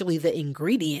actually the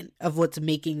ingredient of what's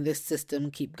making this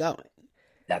system keep going.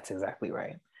 That's exactly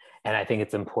right. And I think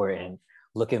it's important.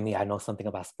 Look at me, I know something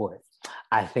about sports.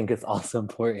 I think it's also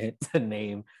important to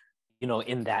name, you know,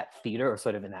 in that theater or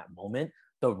sort of in that moment,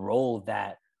 the role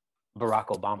that Barack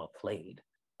Obama played.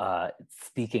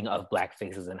 Speaking of Black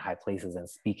faces in high places and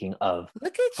speaking of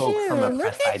folks from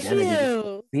oppressed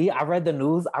identities. See, I read the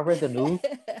news.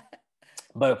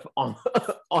 But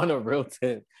on a real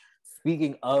tip,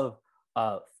 speaking of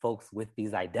folks with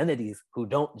these identities who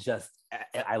don't just,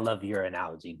 I love your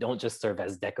analogy, don't just serve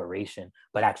as decoration,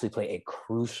 but actually play a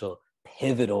crucial,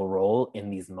 pivotal role in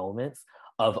these moments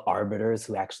of arbiters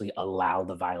who actually allow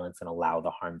the violence and allow the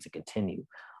harm to continue.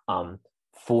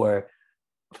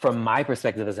 From my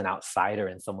perspective as an outsider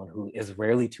and someone who is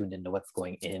rarely tuned into what's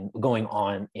going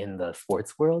on in the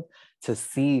sports world, to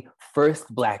see first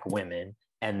Black women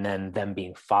and then them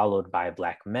being followed by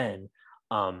Black men,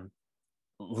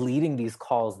 leading these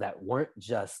calls that weren't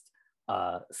just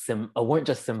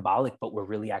symbolic, but were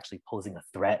really actually posing a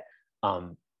threat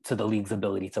to the league's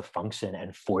ability to function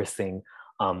and forcing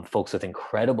folks with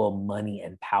incredible money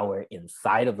and power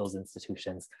inside of those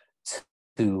institutions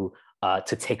to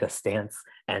take a stance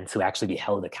and to actually be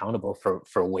held accountable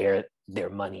for where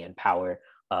their money and power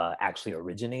actually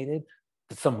originated.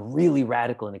 Some really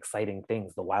radical and exciting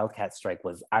things. The Wildcat strike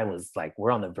I was like, we're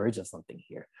on the verge of something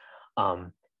here.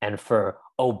 And for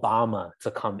Obama to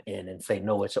come in and say,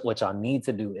 no, what y'all need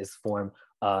to do is form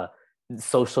a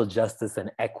social justice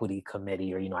and equity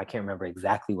committee, or, you know, I can't remember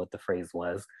exactly what the phrase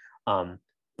was.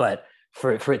 But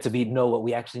for it to be, no, what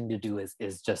we actually need to do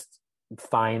is just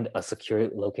find a secure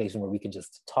location where we can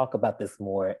just talk about this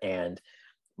more. And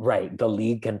right, the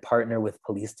league can partner with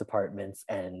police departments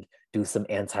and do some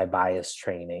anti-bias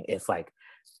training. It's like,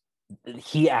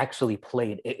 he actually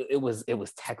played, it was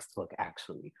textbook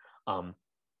actually.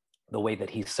 The way that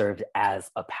he served as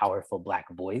a powerful Black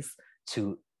voice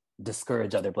to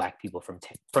discourage other Black people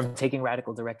from taking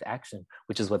radical direct action,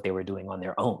 which is what they were doing on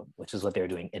their own, which is what they were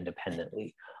doing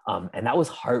independently. And that was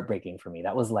heartbreaking for me.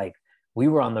 That was like, we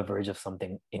were on the verge of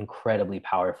something incredibly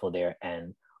powerful there.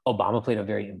 And Obama played a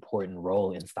very important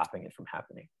role in stopping it from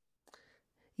happening.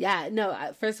 Yeah,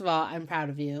 no, first of all, I'm proud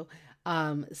of you.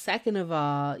 Second of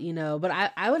all, you know, but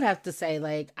I would have to say,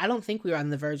 like, I don't think we were on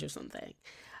the verge of something.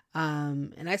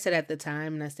 And I said at the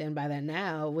time, and I stand by that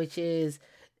now, which is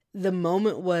the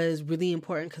moment was really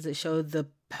important because it showed the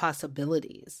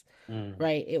possibilities,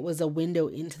 right? It was a window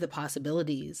into the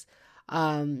possibilities.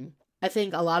 I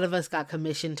think a lot of us got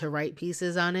commissioned to write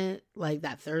pieces on it, like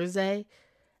that Thursday,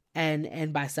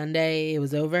 and by Sunday it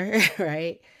was over,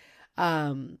 right?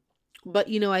 But,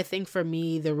 you know, I think for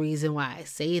me, the reason why I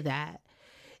say that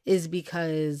is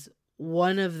because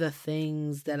one of the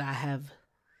things that I have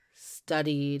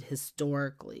studied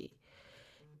historically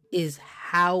is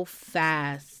how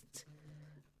fast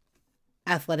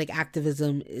athletic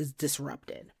activism is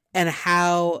disrupted and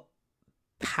how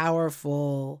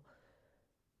powerful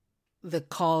the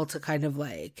call to kind of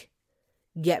like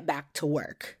get back to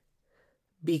work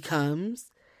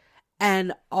becomes,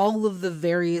 and all of the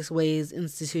various ways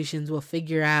institutions will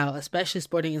figure out, especially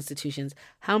sporting institutions,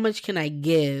 how much can I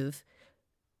give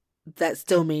that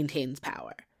still maintains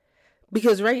power?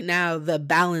 Because right now the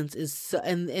balance is so,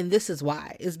 and this is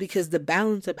why, is because the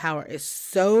balance of power is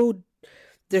so,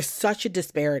 there's such a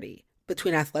disparity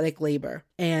between athletic labor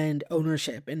and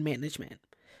ownership and management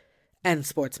and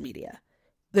sports media.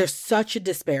 There's such a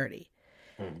disparity.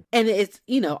 And it's,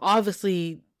 you know,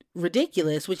 obviously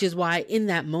ridiculous, which is why in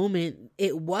that moment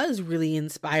it was really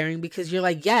inspiring, because you're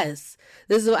like, yes,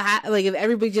 this is what like if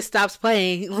everybody just stops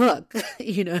playing, look,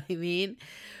 you know what I mean?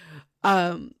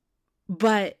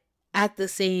 But at the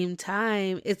same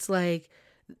time, it's like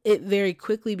it very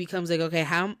quickly becomes like, okay,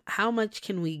 how much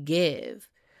can we give?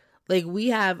 Like, we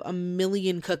have a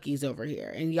million cookies over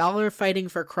here and y'all are fighting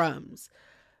for crumbs.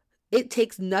 It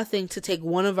takes nothing to take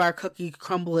one of our cookies,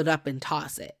 crumble it up and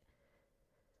toss it.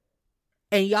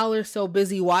 And y'all are so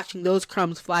busy watching those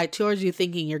crumbs fly towards you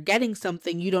thinking you're getting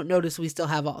something, you don't notice we still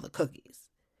have all the cookies.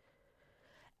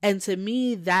 And to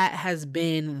me, that has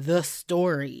been the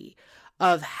story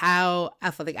of how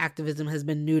athletic activism has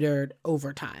been neutered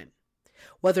over time.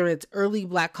 Whether it's early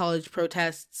Black college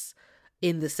protests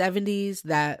in the 70s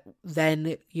that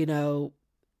then, you know,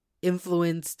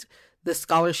 influenced the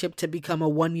scholarship to become a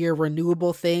 1-year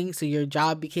renewable thing, so your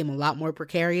job became a lot more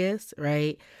precarious,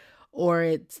 right? Or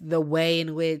it's the way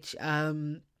in which,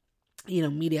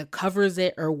 media covers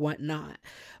it or whatnot.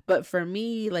 But for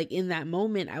me, like in that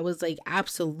moment, I was like,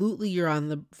 absolutely, you're on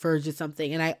the verge of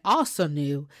something. And I also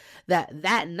knew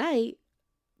that night,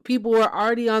 people were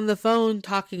already on the phone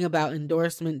talking about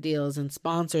endorsement deals and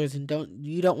sponsors and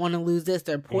you don't want to lose this.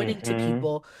 They're pointing to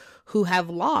people who have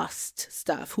lost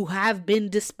stuff, who have been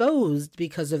disposed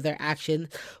because of their actions,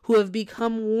 who have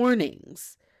become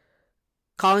warnings.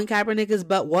 Colin Kaepernick is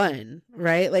but one,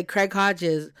 right? Like Craig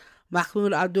Hodges,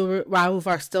 Mahmoud Abdul-Rauf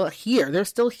are still here. They're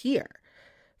still here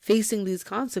facing these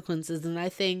consequences. And I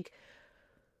think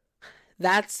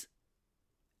that's,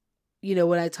 you know,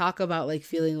 when I talk about like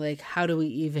feeling like, how do we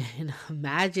even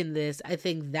imagine this? I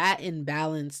think that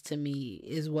imbalance to me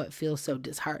is what feels so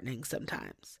disheartening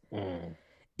sometimes.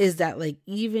 Is that like,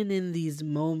 even in these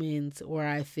moments where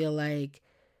I feel like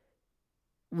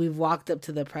we've walked up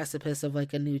to the precipice of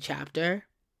like a new chapter,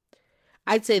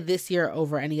 I'd say this year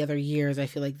over any other years, I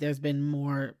feel like there's been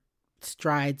more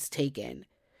strides taken.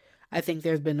 I think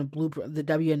there's been a blueprint. The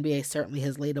WNBA certainly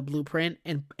has laid a blueprint.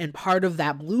 And part of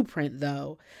that blueprint,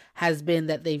 though, has been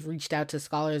that they've reached out to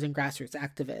scholars and grassroots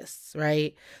activists,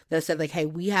 right? That said, like, hey,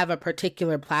 we have a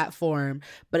particular platform,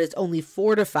 but it's only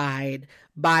fortified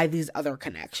by these other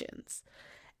connections.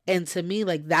 And to me,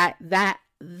 like, that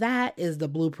is the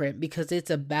blueprint, because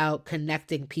it's about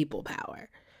connecting people power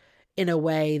in a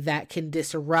way that can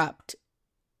disrupt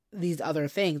these other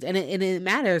things. And it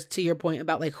matters, to your point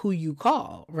about like who you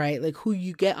call, right? Like who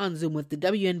you get on Zoom with. The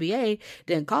WNBA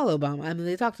didn't call Obama. I mean,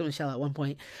 they talked to Michelle at one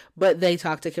point, but they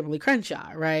talked to Kimberly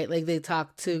Crenshaw, right? Like they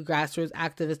talked to grassroots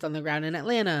activists on the ground in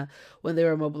Atlanta when they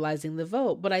were mobilizing the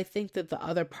vote. But I think that the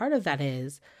other part of that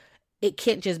is it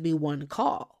can't just be one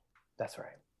call. That's right.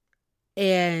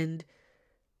 And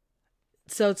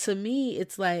so to me,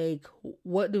 it's like,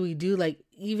 what do we do? Like,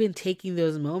 even taking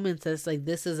those moments that's like,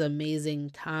 this is amazing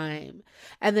time.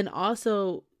 And then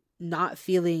also not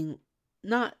feeling,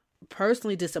 not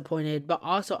personally disappointed, but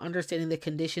also understanding the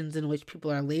conditions in which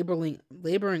people are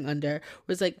laboring under.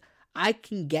 Was like, I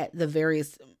can get the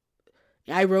various,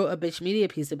 I wrote a Bitch Media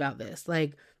piece about this.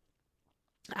 Like,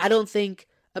 I don't think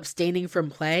abstaining from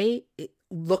play, it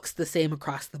looks the same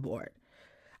across the board.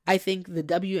 I think the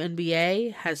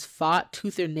WNBA has fought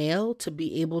tooth or nail to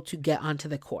be able to get onto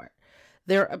the court.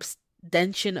 Their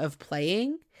abstention of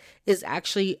playing is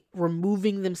actually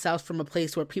removing themselves from a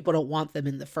place where people don't want them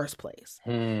in the first place.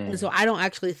 And so I don't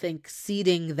actually think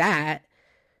seeding that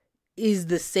is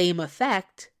the same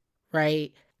effect,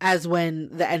 right, as when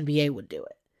the NBA would do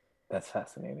it. That's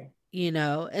fascinating. You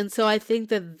know, and so I think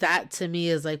that to me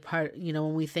is like part, you know,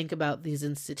 when we think about these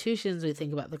institutions, we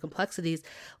think about the complexities,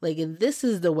 like, and this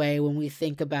is the way when we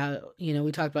think about, you know,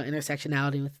 we talked about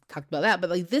intersectionality, we talked about that, but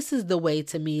like, this is the way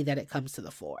to me that it comes to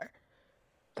the fore.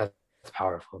 That's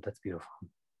powerful. That's beautiful.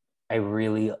 I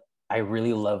really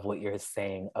love what you're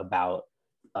saying about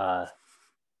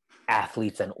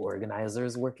athletes and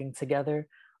organizers working together.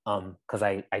 Because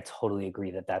I totally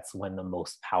agree that that's when the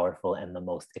most powerful and the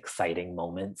most exciting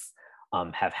moments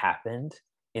have happened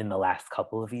in the last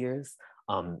couple of years.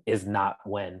 Is not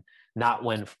when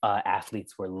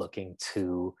athletes were looking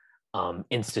to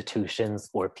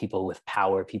institutions or people with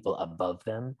power, people above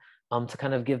them, to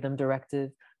kind of give them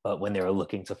directive, but when they were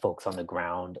looking to folks on the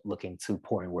ground, looking to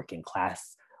poor and working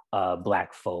class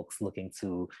Black folks, looking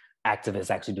to activists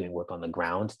actually doing work on the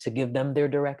ground to give them their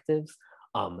directives.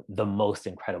 The most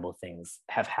incredible things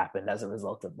have happened as a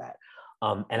result of that.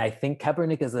 And I think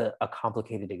Kaepernick is a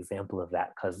complicated example of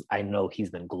that, because I know he's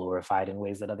been glorified in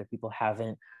ways that other people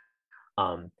haven't,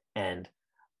 and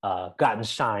gotten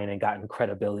shine and gotten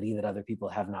credibility that other people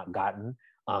have not gotten,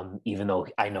 even though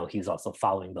I know he's also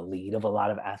following the lead of a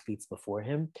lot of athletes before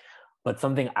him. But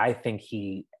something I think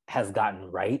he has gotten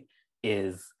right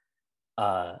is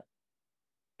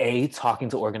talking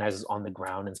to organizers on the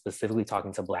ground, and specifically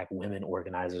talking to Black women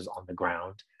organizers on the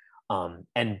ground,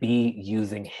 and B,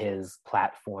 using his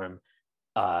platform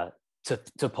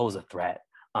to pose a threat.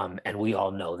 And we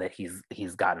all know that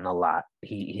he's gotten a lot.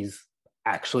 He's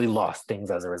actually lost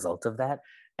things as a result of that.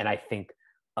 And I think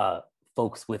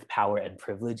folks with power and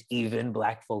privilege, even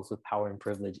Black folks with power and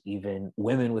privilege, even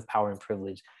women with power and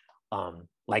privilege,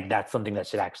 like that's something we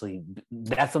should actually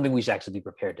be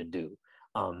prepared to do.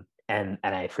 And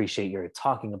I appreciate your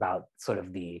talking about sort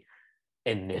of the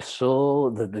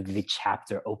initial, the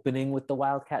chapter opening with the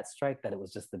Wildcat strike, that it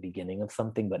was just the beginning of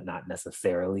something, but not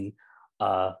necessarily.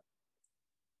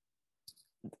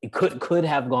 It could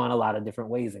have gone a lot of different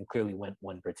ways, and clearly went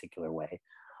one particular way.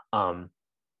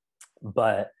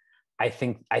 But I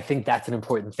think that's an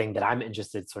important thing that I'm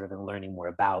interested sort of in learning more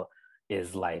about,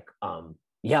 is like,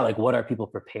 like what are people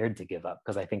prepared to give up?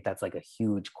 Because I think that's like a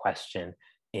huge question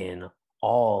in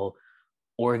all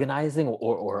organizing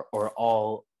or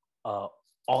all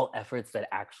efforts that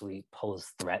actually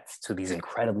pose threats to these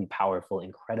incredibly powerful,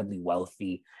 incredibly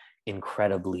wealthy,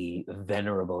 incredibly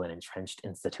venerable and entrenched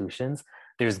institutions.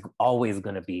 There's always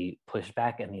going to be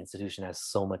pushback, and the institution has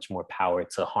so much more power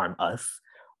to harm us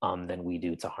than we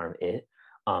do to harm it.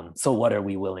 So what are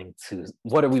we willing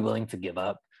to give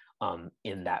up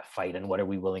in that fight, and what are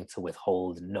we willing to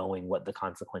withhold, knowing what the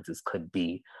consequences could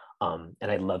be? And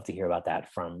I'd love to hear about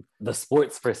that from the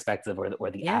sports perspective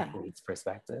or the athlete's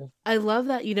perspective. I love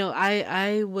that.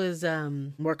 I was,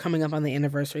 we're coming up on the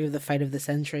anniversary of the fight of the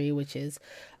century, which is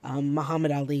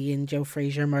Muhammad Ali and Joe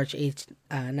Frazier, March 8th,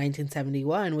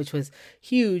 1971, which was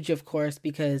huge, of course,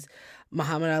 because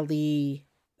Muhammad Ali,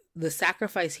 the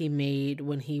sacrifice he made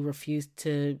when he refused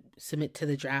to submit to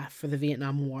the draft for the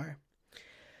Vietnam War,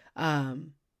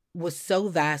 was so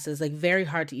vast. It's like very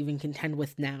hard to even contend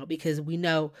with now, because we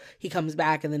know he comes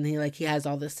back and then he has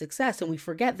all this success, and we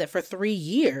forget that for 3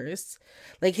 years,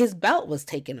 like, his belt was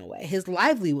taken away, his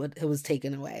livelihood was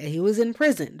taken away, he was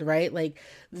imprisoned, right? Like,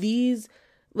 these,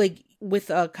 like, with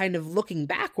a kind of looking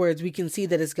backwards, we can see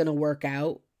that it's going to work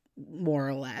out more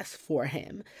or less for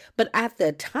him. But at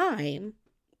the time,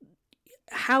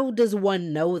 how does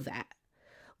one know that?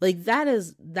 Like, that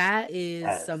is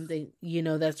yes. Something,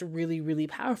 that's really, really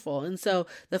powerful. And so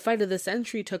the fight of the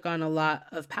century took on a lot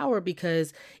of power,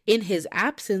 because in his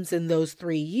absence in those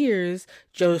 3 years,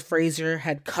 Joe Frazier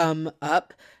had come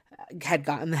up, had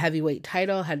gotten the heavyweight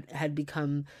title, had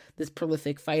become this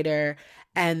prolific fighter.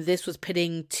 And this was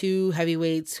pitting two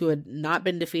heavyweights who had not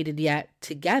been defeated yet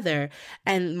together.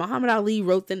 And Muhammad Ali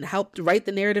helped write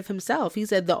the narrative himself. He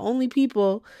said the only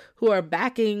people who are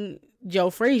backing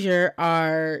Joe Frazier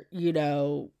are,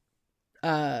 the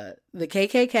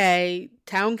KKK,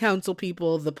 town council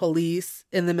people, the police,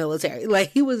 and the military.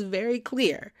 Like, he was very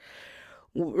clear,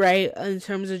 right, in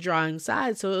terms of drawing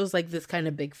sides. So it was like this kind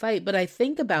of big fight. But I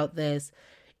think about this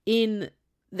in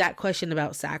that question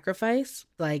about sacrifice,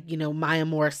 like, Maya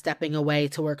Moore stepping away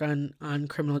to work on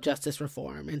criminal justice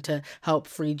reform and to help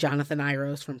free Jonathan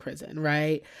Iros from prison,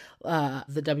 right? The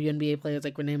WNBA players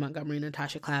like Renee Montgomery and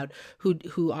Natasha Cloud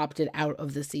who opted out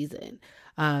of the season.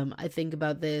 I think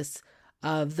about this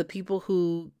of the people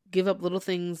who give up little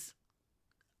things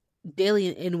daily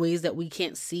in ways that we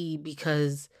can't see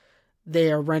because they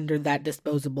are rendered that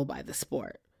disposable by the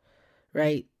sport,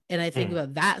 right? And I think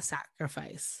about that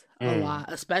sacrifice a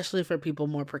lot, especially for people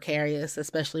more precarious,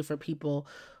 especially for people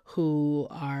who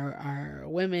are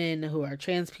women, who are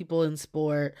trans people in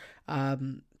sport,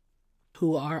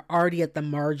 who are already at the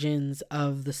margins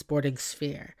of the sporting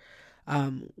sphere,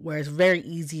 where it's very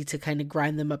easy to kind of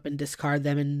grind them up and discard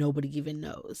them and nobody even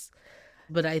knows.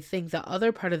 But I think the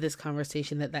other part of this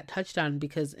conversation that touched on,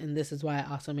 and this is why it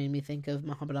also made me think of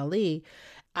Muhammad Ali,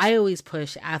 I always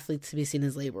push athletes to be seen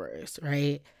as laborers,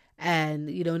 right? And,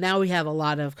 now we have a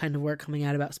lot of kind of work coming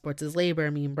out about sports as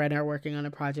labor. Me and Brent are working on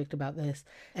a project about this.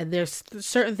 And there's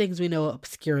certain things we know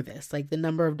obscure this, like the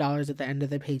number of dollars at the end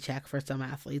of the paycheck for some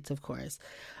athletes, of course,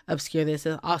 obscure this.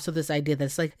 And also this idea that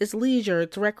it's like, it's leisure,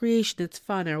 it's recreation, it's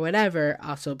fun or whatever,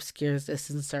 also obscures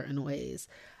this in certain ways.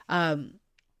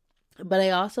 But I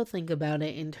also think about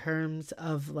it in terms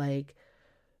of, like,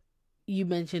 you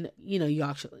mentioned, you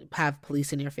actually have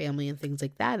police in your family and things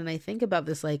like that. And I think about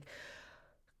this, like,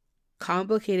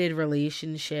 complicated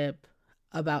relationship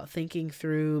about thinking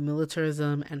through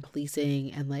militarism and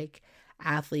policing and, like,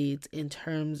 athletes in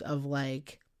terms of,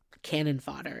 like, cannon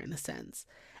fodder in a sense,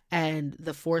 and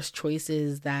the forced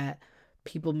choices that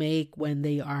people make when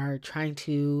they are trying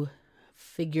to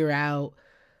figure out,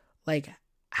 like,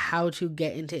 how to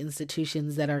get into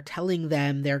institutions that are telling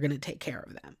them they're going to take care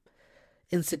of them,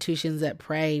 institutions that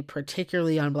prey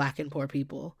particularly on Black and poor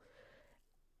people,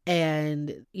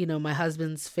 And, you know, my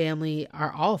husband's family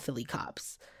are all Philly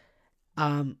cops.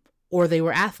 Or they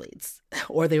were athletes,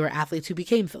 or they were athletes who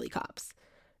became Philly cops,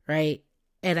 right?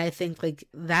 And I think like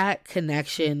that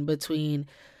connection between,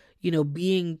 you know,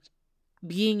 being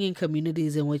in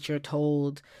communities in which you're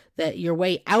told that your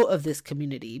way out of this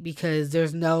community, because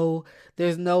there's no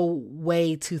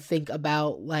way to think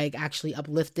about like actually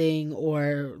uplifting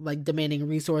or like demanding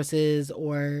resources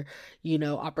or, you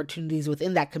know, opportunities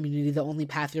within that community. The only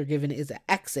path you're given is an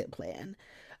exit plan.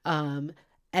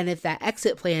 And if that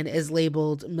exit plan is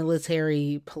labeled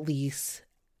military, police,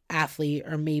 athlete,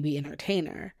 or maybe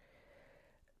entertainer,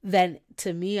 then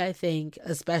to me, I think,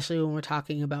 especially when we're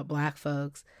talking about Black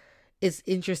folks, it's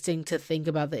interesting to think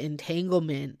about the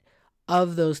entanglement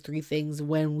of those three things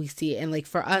when we see it. And like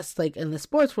for us, like in the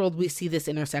sports world, we see this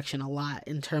intersection a lot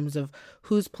in terms of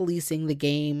who's policing the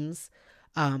games,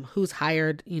 who's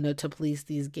hired, you know, to police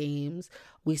these games.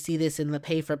 We see this in the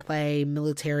pay for play,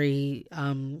 military,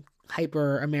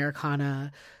 hyper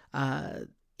Americana,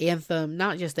 anthem,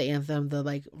 not just the anthem, the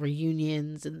like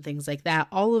reunions and things like that.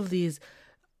 All of these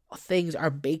things are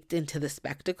baked into the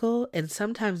spectacle. And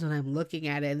sometimes when I'm looking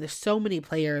at it, and there's so many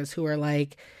players who are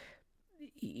like,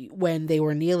 when they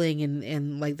were kneeling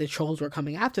and like the trolls were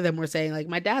coming after them, were saying like,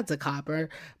 my dad's a cop, or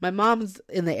my mom's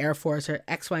in the Air Force, or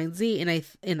X, Y, and Z.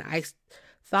 And I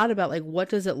thought about like, what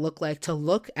does it look like to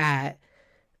look at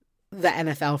the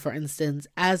NFL, for instance,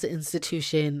 as an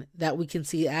institution that we can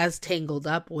see as tangled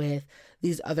up with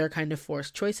these other kind of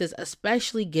forced choices,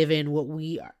 especially given what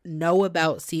we know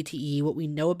about CTE, what we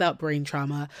know about brain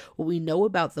trauma, what we know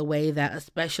about the way that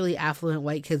especially affluent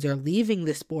white kids are leaving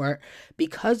the sport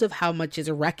because of how much is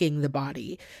wrecking the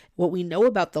body. What we know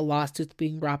about the lawsuits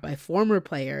being brought by former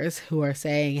players who are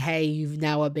saying, hey, you've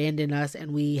now abandoned us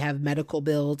and we have medical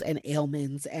bills and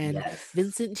ailments. And yes,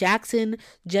 Vincent Jackson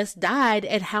just died.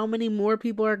 And how many more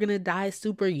people are going to die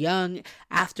super young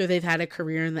after they've had a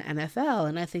career in the NFL?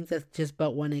 And I think that's just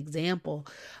but one example.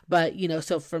 But, you know,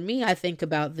 so for me, I think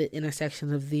about the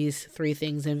intersection of these three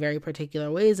things in very particular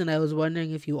ways. And I was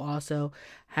wondering if you also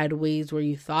had ways where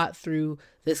you thought through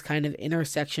this kind of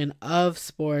intersection of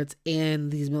sports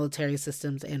and these military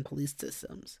systems and police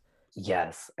systems.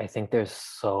 Yes, I think there's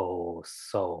so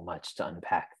much to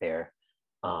unpack there.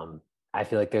 I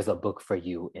feel like there's a book for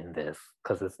you in this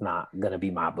because it's not going to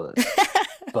be my book.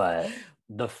 But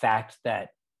the fact that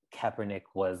Kaepernick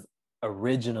was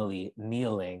originally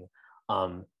kneeling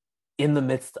in the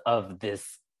midst of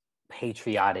this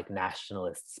patriotic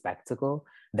nationalist spectacle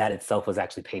that itself was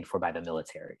actually paid for by the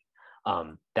military.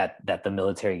 That the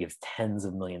military gives tens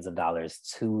of millions of dollars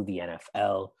to the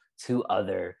NFL, to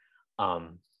other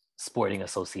sporting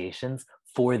associations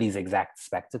for these exact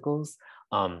spectacles.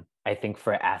 I think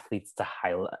for athletes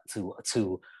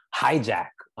to hijack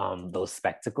those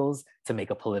spectacles to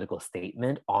make a political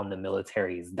statement on the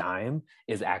military's dime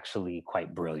is actually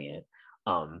quite brilliant.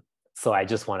 So I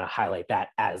just want to highlight that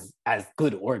as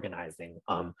good organizing,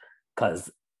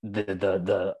 because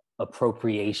the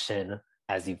appropriation,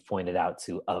 as you've pointed out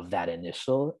to, of that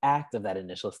initial act, of that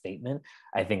initial statement,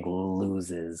 I think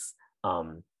loses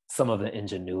some of the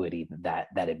ingenuity that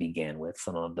it began with,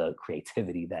 some of the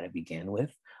creativity that it began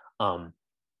with.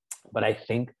 But I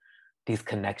think these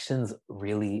connections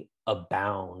really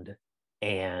abound.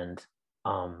 And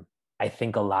I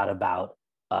think a lot about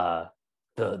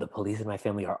the police in my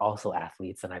family are also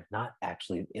athletes, and I've not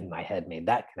actually in my head made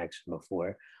that connection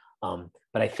before.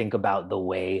 But I think about the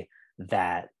way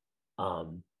that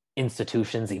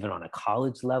institutions, even on a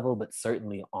college level, but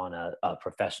certainly on a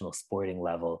professional sporting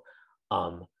level,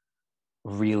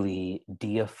 really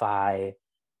deify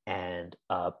and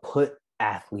put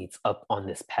athletes up on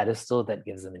this pedestal that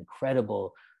gives them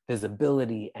incredible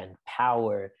visibility and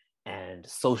power and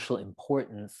social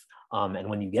importance. And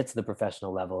when you get to the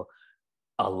professional level,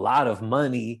 a lot of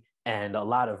money and a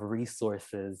lot of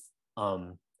resources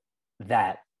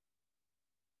that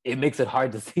it makes it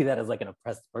hard to see that as like an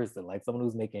oppressed person, like someone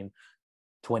who's making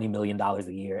 $20 million a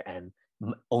year and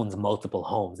owns multiple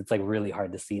homes. It's like really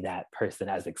hard to see that person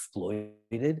as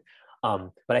exploited.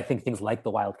 But I think things like the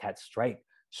Wildcat strike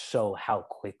show how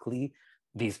quickly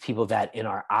these people that in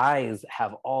our eyes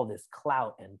have all this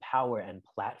clout and power and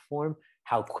platform,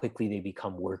 how quickly they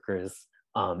become workers,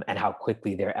 and how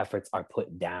quickly their efforts are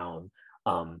put down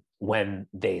when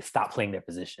they stop playing their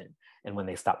position and when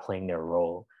they stop playing their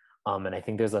role. And I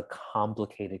think there's a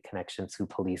complicated connection to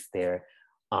police there.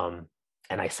 And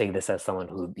I say this as someone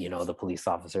who, you know, the police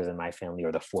officers in my family,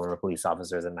 or the former police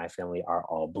officers in my family, are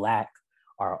all Black,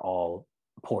 are all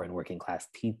poor and working class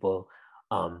people.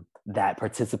 That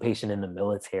participation in the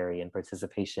military and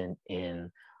participation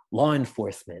in law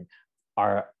enforcement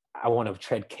are I want to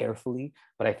tread carefully,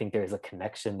 but I think there's a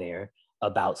connection there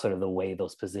about sort of the way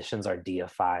those positions are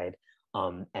deified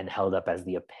and held up as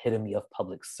the epitome of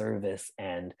public service,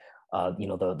 and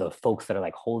the folks that are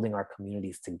like holding our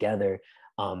communities together,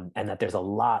 and that there's a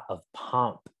lot of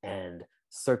pomp and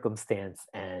circumstance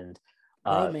and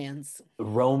romance,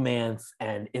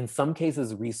 and in some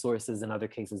cases resources, in other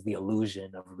cases the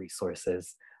illusion of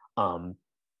resources,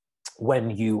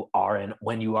 when you are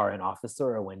an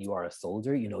officer or when you are a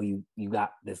soldier. You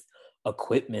got this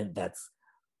equipment that's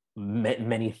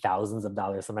many thousands of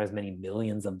dollars, sometimes many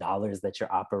millions of dollars that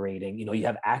you're operating. You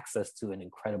have access to an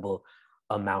incredible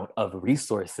amount of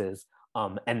resources,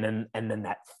 and then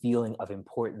that feeling of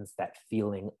importance, that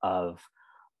feeling of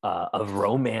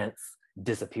romance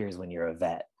disappears when you're a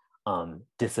vet,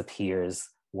 disappears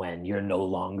when you're no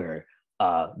longer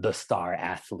the star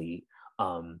athlete,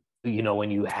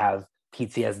 when you have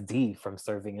PTSD from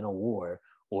serving in a war,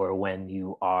 or when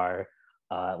you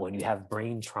have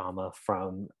brain trauma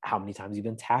from how many times you've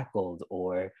been tackled,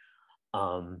 or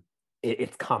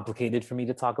it's complicated for me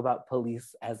to talk about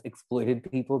police as exploited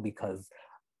people because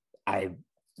I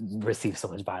receive so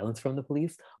much violence from the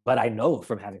police, but I know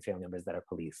from having family members that are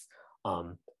police,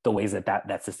 the ways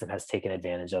that system has taken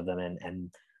advantage of them,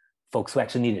 and folks who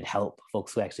actually needed help,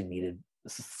 folks who actually needed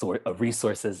sort of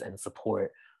resources and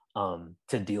support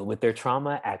to deal with their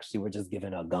trauma, actually were just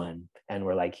given a gun and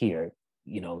we're like, here,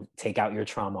 take out your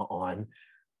trauma on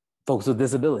folks with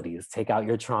disabilities, take out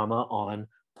your trauma on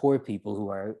poor people who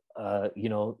are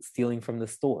stealing from the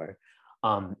store,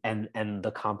 and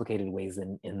the complicated ways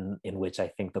in which I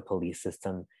think the police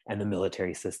system and the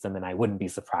military system, and I wouldn't be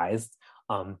surprised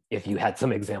if you had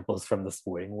some examples from the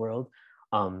sporting world,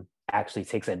 actually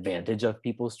takes advantage of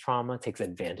people's trauma, takes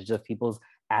advantage of people's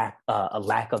a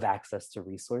lack of access to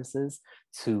resources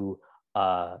to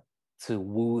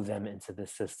woo them into the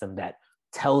system that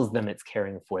tells them it's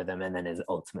caring for them and then is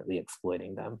ultimately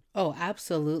exploiting them. Oh,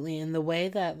 absolutely. And the way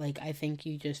that, I think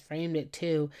you just framed it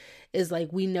too, is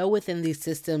we know within these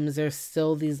systems, there's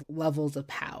still these levels of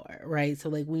power, right? So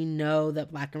we know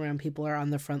that Black and brown people are on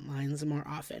the front lines more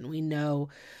often. We know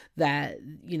that,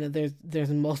 there's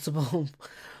multiple,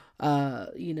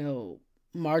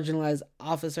 marginalized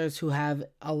officers who have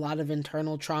a lot of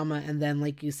internal trauma. And then,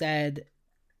 like you said,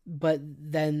 but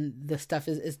then the stuff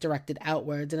is directed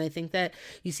outwards. And I think that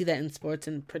you see that in sports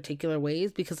in particular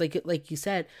ways, because like you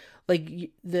said, the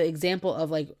example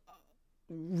of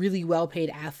really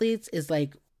well-paid athletes is they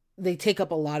take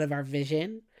up a lot of our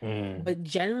vision. But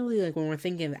generally, when we're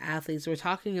thinking of athletes, we're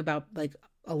talking about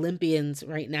Olympians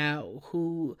right now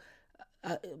who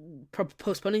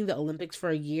postponing the Olympics for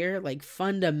a year,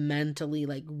 fundamentally,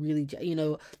 really,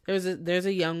 there's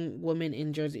a young woman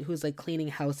in Jersey who's cleaning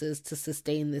houses to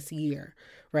sustain this year,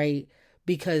 right?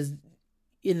 Because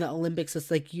in the Olympics,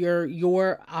 it's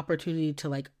your opportunity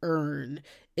to earn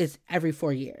is every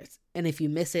 4 years, and if you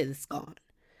miss it, it's gone.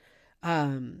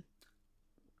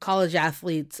 College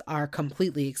athletes are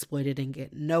completely exploited and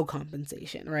get no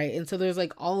compensation, right? And so there's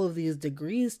all of these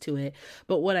degrees to it.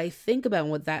 But what I think about,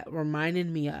 what that reminded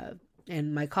me of,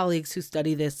 and my colleagues who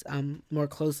study this more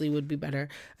closely would be better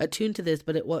attuned to this,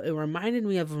 but what it reminded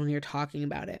me of when you're talking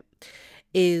about it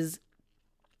is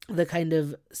the kind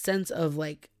of sense of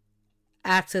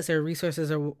access or resources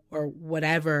or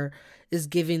whatever is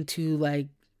given to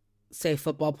say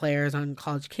football players on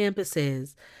college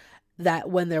campuses,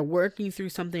 that when they're working through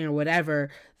something or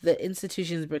whatever, the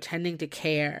institution's pretending to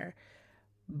care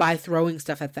by throwing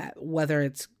stuff at that, whether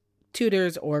it's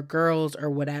tutors or girls or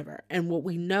whatever. And what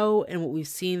we know and what we've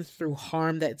seen through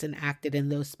harm that's enacted in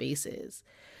those spaces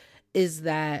is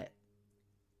that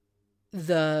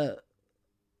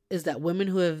women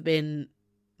who have been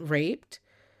raped,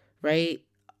 right,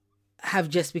 have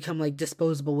just become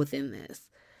disposable within this.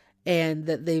 And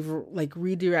that they've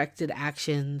redirected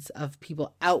actions of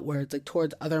people outwards,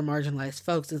 towards other marginalized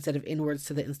folks, instead of inwards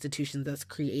to the institution that's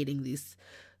creating these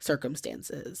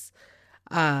circumstances.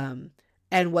 And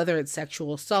whether it's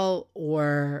sexual assault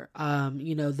or,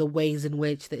 the ways in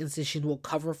which the institution will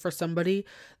cover for somebody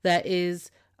that is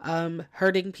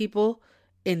hurting people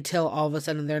until all of a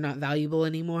sudden they're not valuable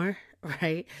anymore,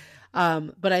 right?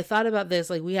 But I thought about this,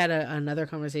 we had another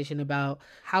conversation about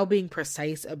how being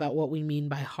precise about what we mean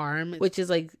by harm, which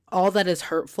is all that is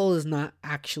hurtful is not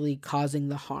actually causing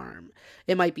the harm.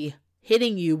 It might be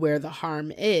hitting you where the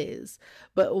harm is,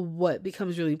 but what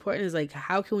becomes really important is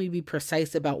how can we be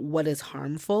precise about what is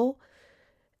harmful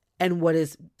and what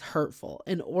is hurtful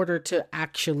in order to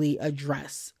actually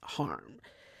address harm.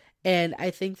 And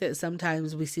I think that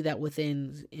sometimes we see that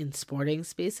in sporting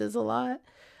spaces a lot,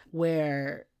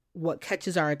 where what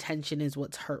catches our attention is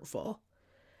what's hurtful.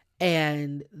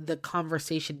 and the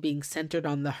conversation being centered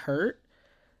on the hurt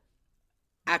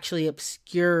actually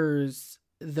obscures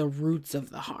the roots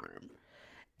of the harm.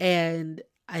 And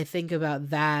I think about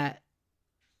that,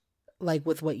 like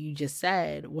with what you just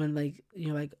said, when like, you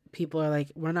know, like people are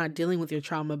like, we're not dealing with your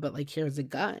trauma, but like, here's a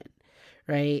gun,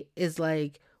 right? Is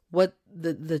like what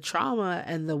the trauma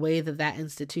and the way that that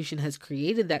institution has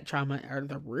created that trauma are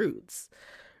the roots,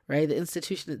 right? The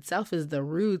institution itself is the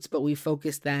roots, but we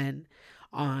focus then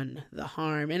on the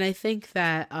harm. And I think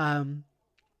that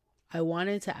I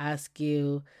wanted to ask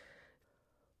you,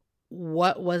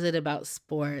 what was it about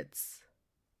sports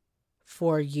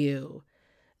for you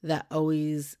that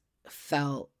always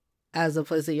felt as a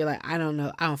place that you're like, I don't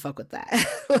know, I don't fuck with that.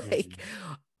 Like,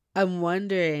 I'm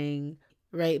wondering,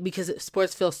 right? Because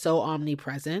sports feels so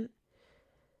omnipresent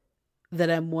that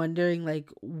I'm wondering, like,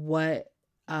 what,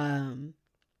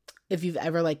 if you've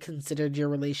ever like considered your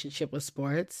relationship with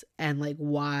sports and like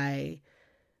why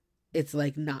it's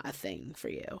like not a thing for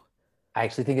you. I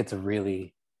actually think it's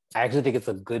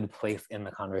a good place in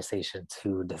the conversation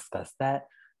to discuss that,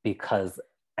 because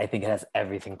I think it has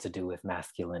everything to do with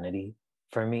masculinity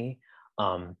for me,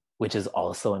 which is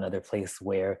also another place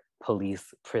where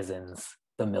police, prisons,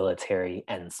 the military,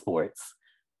 and sports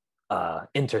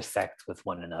intersect with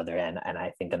one another. And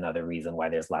I think another reason why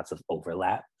there's lots of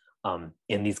overlap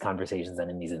in these conversations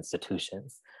and in these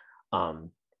institutions,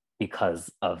 because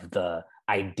of the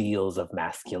ideals of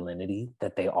masculinity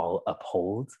that they all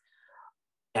uphold,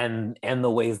 and the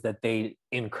ways that they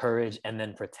encourage and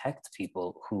then protect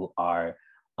people who are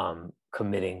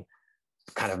committing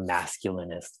kind of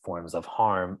masculinist forms of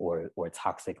harm or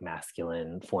toxic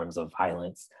masculine forms of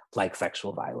violence, like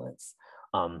sexual violence.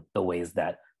 The ways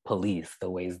that police, the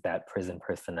ways that prison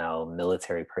personnel,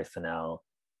 military personnel,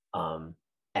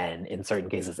 and in certain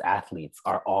cases athletes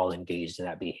are all engaged in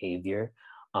that behavior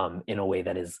in a way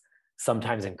that is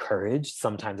sometimes encouraged,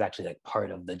 sometimes actually like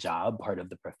part of the job, part of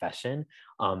the profession,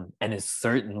 and is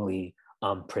certainly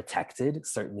protected.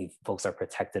 Certainly folks are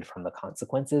protected from the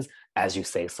consequences, as you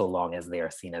say, so long as they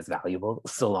are seen as valuable,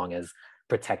 so long as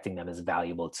protecting them is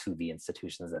valuable to the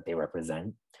institutions that they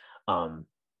represent.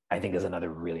 I think is another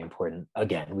really important,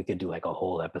 again, we could do like a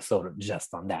whole episode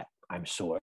just on that, I'm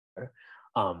sure.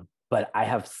 But I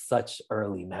have such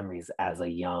early memories as a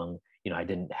young, I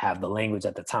didn't have the language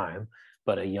at the time,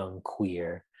 but a young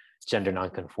queer, gender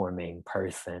nonconforming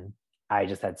person. I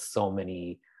just had so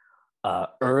many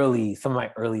some of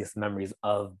my earliest memories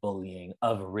of bullying,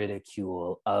 of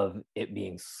ridicule, of it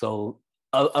being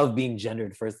of being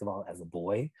gendered, first of all, as a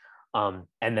boy, and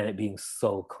then it being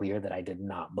so clear that I did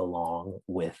not belong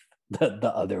with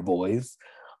the other boys,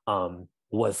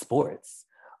 was sports.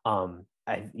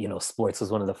 Sports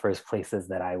was one of the first places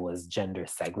that I was gender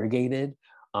segregated,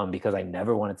 because I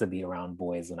never wanted to be around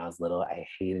boys when I was little. I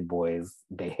hated boys.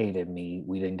 They hated me.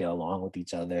 We didn't get along with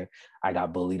each other. I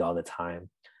got bullied all the time.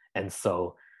 And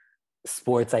so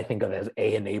sports I think of as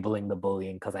enabling the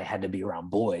bullying, because I had to be around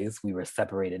boys. We were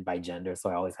separated by gender, so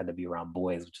I always had to be around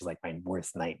boys, which is like my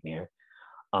worst nightmare.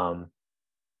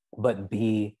 But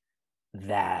B,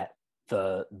 that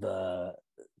the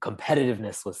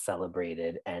competitiveness was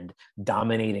celebrated and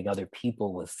dominating other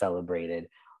people was celebrated,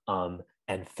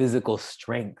 and physical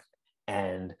strength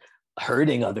and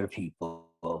hurting other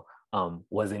people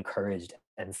was encouraged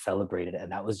and celebrated.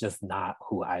 And that was just not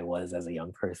who I was as a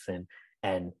young person.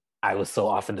 And I was so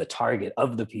often the target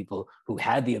of the people who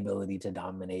had the ability to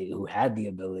dominate, who had the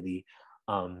ability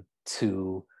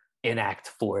to enact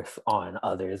force on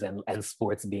others, and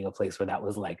sports being a place where that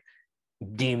was like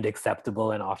deemed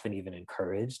acceptable and often even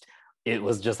encouraged. It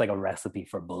was just like a recipe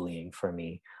for bullying for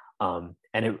me. And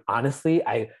it honestly,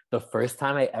 the first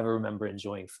time I ever remember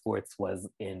enjoying sports was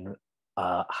in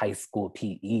high school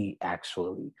PE,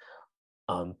 actually,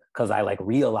 because I like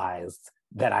realized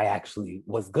that I actually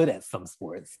was good at some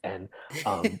sports, and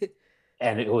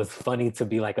it was funny to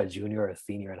be like a junior or a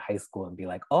senior in high school and be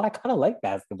like, oh, I kind of like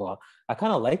basketball, I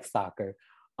kind of like soccer,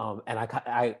 and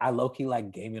I low-key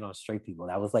like gaming on straight people.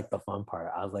 That was like the fun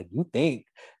part. I was like, you think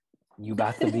you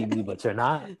about to beat me, but you're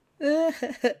not.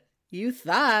 You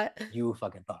thought. You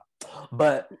fucking thought.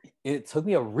 But it took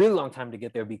me a really long time to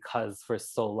get there, because for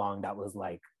so long that was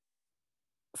like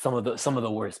some of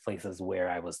the worst places where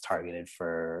I was targeted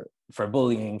for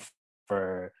bullying,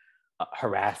 for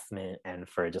harassment, and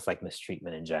for just like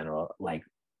mistreatment in general. Like,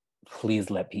 please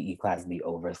let PE class be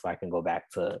over so I can go back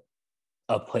to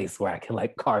a place where I can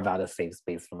like carve out a safe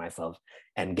space for myself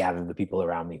and gather the people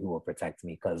around me who will protect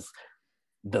me, because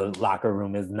the locker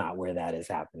room is not where that is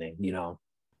happening,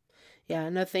 Yeah,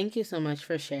 no, thank you so much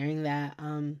for sharing that.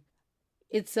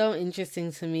 It's so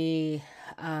interesting to me,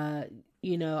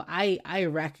 you know, I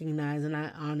recognize and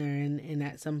I honor and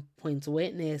at some points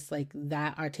witness like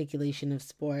that articulation of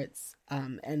sports,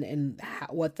 and how,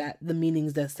 what that the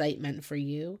meanings that site meant for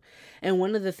you. And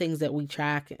one of the things that we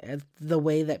track the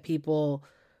way that people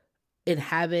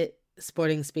inhabit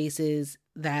sporting spaces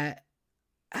that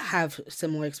have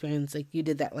similar experience like you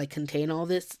did, that like contain all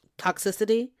this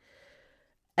toxicity,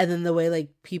 and then the way like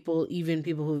people, even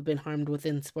people who've been harmed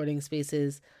within sporting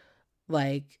spaces,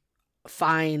 like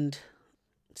find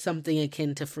something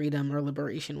akin to freedom or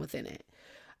liberation within it,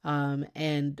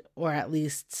 and or at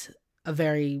least a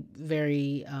very,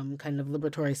 very kind of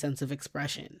liberatory sense of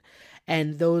expression.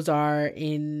 And those are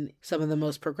in some of the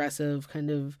most progressive kind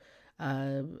of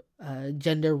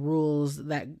gender rules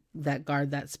that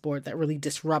guard that sport, that really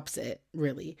disrupts it,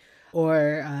 really.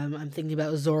 Or I'm thinking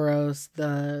about Zoros,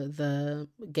 the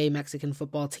gay Mexican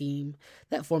football team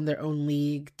that formed their own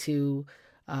league to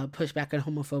push back on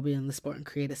homophobia in the sport and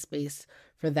create a space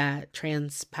for that.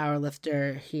 Trans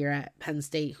powerlifter here at Penn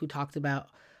State who talked about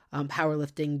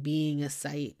powerlifting being a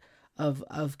site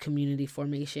of community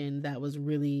formation that was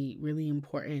really, really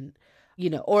important. You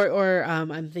know, or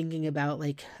I'm thinking about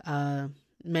like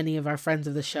many of our friends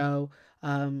of the show,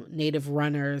 Native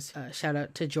runners, shout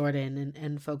out to Jordan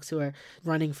and folks who are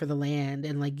running for the land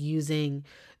and like using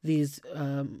these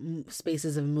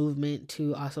spaces of movement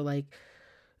to also like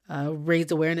raise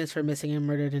awareness for missing and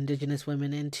murdered Indigenous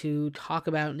women, and to talk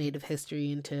about Native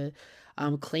history, and to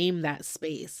claim that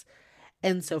space.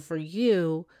 And so for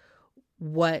you,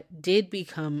 what did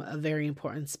become a very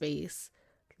important space,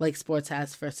 like sports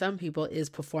has for some people, is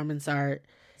performance art.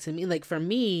 To me, like for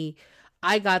me,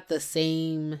 I got the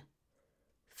same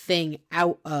thing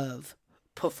out of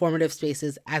performative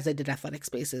spaces as I did athletic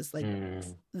spaces. Like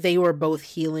they were both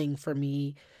healing for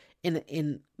me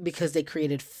in because they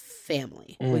created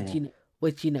family,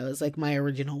 which you know is like my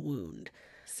original wound.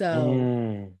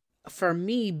 So for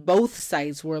me, both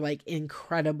sites were like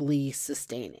incredibly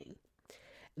sustaining.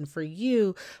 And for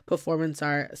you, performance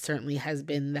art certainly has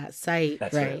been that site.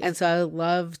 That's right. And so I would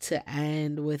love to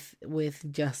end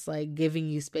with just like giving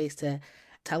you space to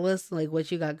tell us like what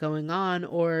you got going on,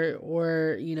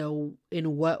 or you know,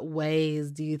 in what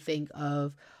ways do you think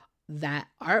of that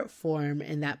art form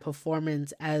and that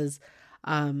performance as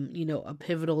you know, a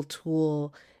pivotal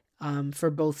tool for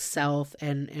both self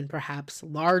and perhaps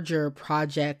larger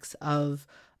projects of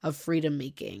freedom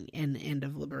making and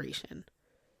of liberation.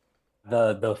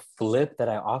 The flip that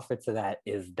I offer to that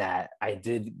is that I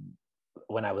did,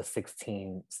 when I was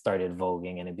 16, started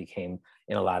voguing, and it became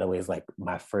in a lot of ways like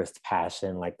my first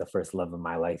passion, like the first love of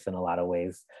my life in a lot of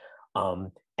ways.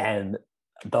 And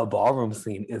the ballroom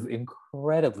scene is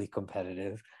incredibly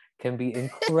competitive, can be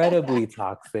incredibly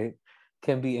toxic,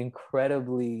 can be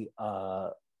incredibly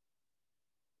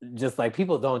just like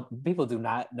people do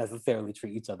not necessarily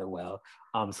treat each other well.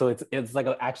 So it's like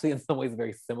actually in some ways a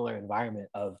very similar environment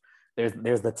of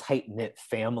there's the tight-knit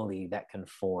family that can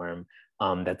form,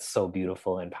 that's so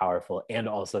beautiful and powerful, and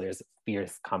also there's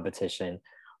fierce competition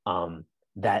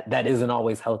that isn't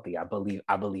always healthy. I believe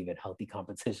in healthy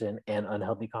competition and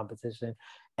unhealthy competition,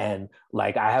 and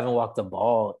like I haven't walked a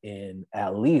ball in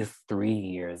at least 3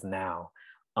 years now,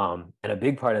 and a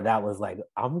big part of that was like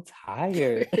I'm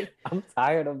tired. I'm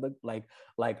tired of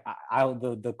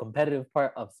the competitive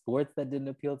part of sports that didn't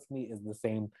appeal to me is the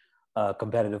same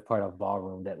competitive part of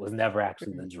ballroom that was never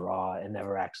actually the draw and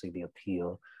never actually the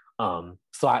appeal.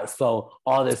 So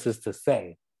all this is to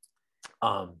say,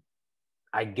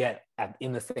 I get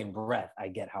in the same breath, I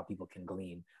get how people can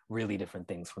glean really different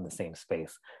things from the same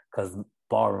space, because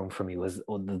ballroom for me was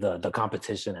the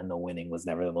competition, and the winning was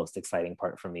never the most exciting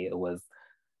part for me. It was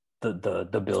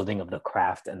the building of the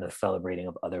craft and the celebrating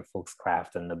of other folks'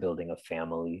 craft and the building of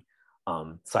family.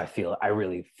 So I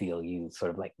really feel you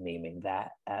sort of like naming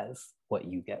that as what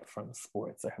you get from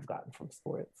sports or have gotten from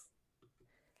sports.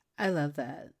 I love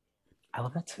that. I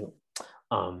love that too.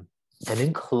 And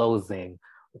in closing,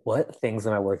 what things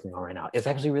am I working on right now? It's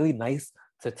actually really nice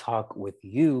to talk with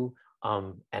you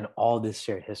and all this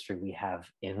shared history we have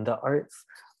in the arts,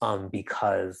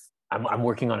 because I'm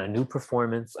working on a new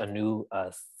performance, a new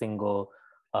single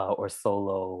or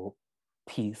solo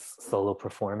piece, solo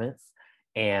performance.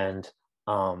 And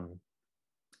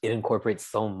it incorporates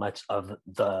so much of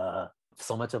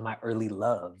my early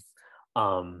loves.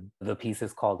 The piece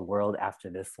is called World After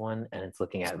This One, and it's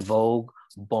looking at Vogue,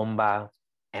 bomba,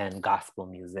 and gospel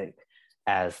music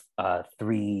as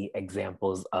 3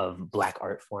 examples of Black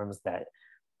art forms that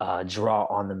draw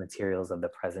on the materials of the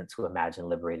present to imagine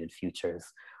liberated futures.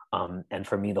 And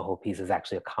for me, the whole piece is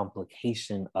actually a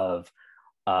complication of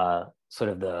sort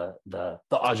of the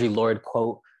Audre Lorde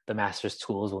quote, the master's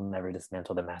tools will never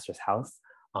dismantle the master's house.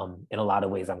 In a lot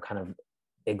of ways, I'm kind of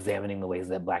examining the ways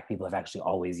that Black people have actually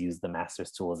always used the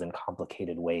master's tools in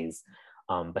complicated ways,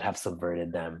 but have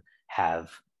subverted them,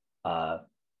 have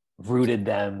rooted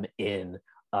them in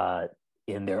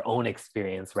their own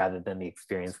experience rather than the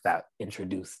experience that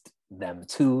introduced them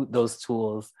to those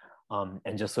tools,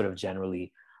 and just sort of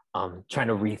generally trying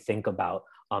to rethink about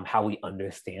how we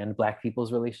understand Black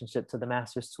people's relationship to the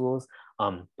master's tools,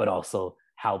 but also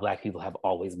how Black people have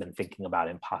always been thinking about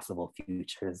impossible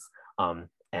futures,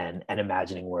 and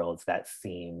imagining worlds that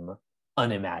seem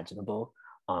unimaginable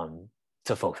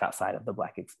to folks outside of the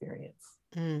Black experience.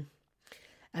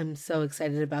 I'm so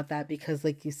excited about that because,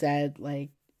 like you said, like,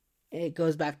 it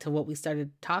goes back to what we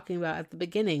started talking about at the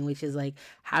beginning, which is like,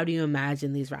 how do you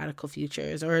imagine these radical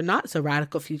futures, or not so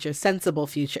radical futures, sensible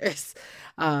futures,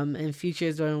 and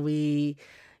futures where we,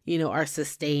 you know, are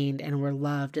sustained and we're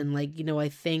loved. And like, you know, I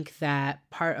think that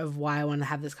part of why I want to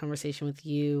have this conversation with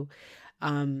you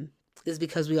is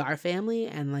because we are family,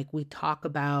 and like we talk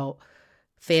about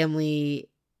family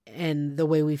and the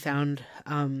way we found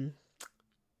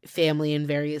family in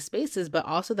various spaces, but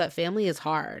also that family is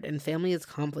hard and family is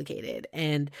complicated,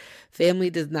 and family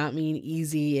does not mean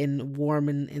easy and warm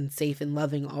and safe and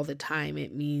loving all the time.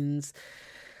 It means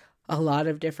a lot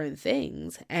of different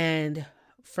things. And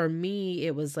for me,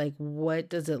 it was like, what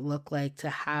does it look like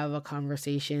to have a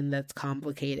conversation that's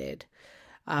complicated,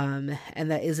 and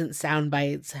that isn't sound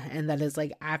bites, and that is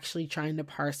like actually trying to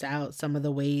parse out some of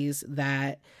the ways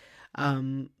that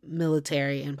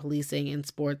military and policing and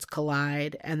sports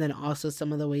collide, and then also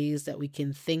some of the ways that we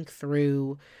can think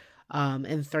through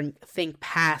and think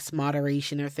past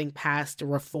moderation, or think past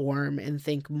reform, and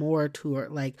think more to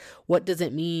like, what does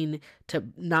it mean to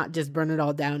not just burn it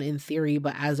all down in theory,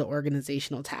 but as an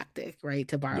organizational tactic, right?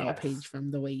 To borrow a page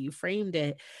from the way you framed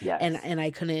it. And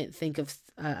I couldn't think of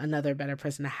another better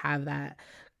person to have that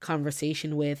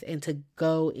conversation with, and to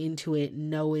go into it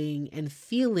knowing and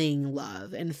feeling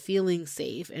love and feeling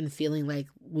safe and feeling like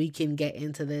we can get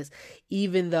into this,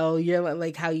 even though you're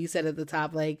like how you said at the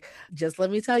top, like, just let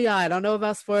me tell y'all, I don't know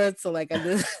about sports, so like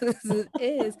this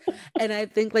is. And I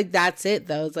think like that's it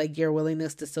though, it's like your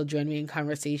willingness to still join me in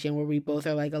conversation where we both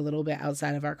are like a little bit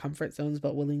outside of our comfort zones,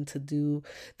 but willing to do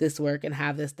this work and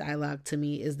have this dialogue, to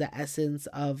me is the essence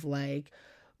of like,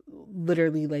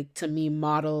 literally, like, to me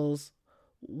models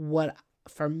what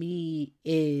for me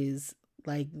is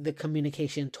like the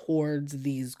communication towards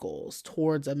these goals,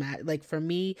 towards like for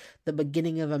me, the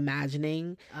beginning of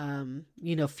imagining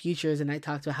you know, futures. And I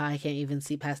talked about how I can't even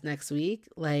see past next week.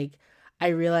 Like, I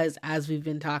realized as we've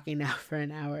been talking now for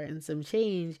an hour and some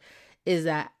change, is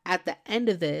that at the end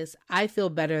of this, I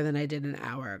feel better than I did an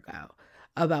hour ago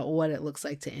about what it looks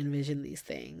like to envision these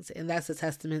things. And that's a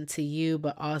testament to you,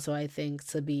 but also I think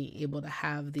to being able to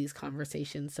have these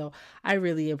conversations. So I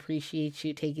really appreciate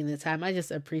you taking the time. I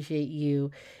just appreciate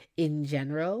you in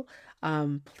general.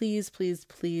 Please, please,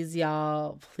 please,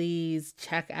 y'all, please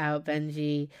check out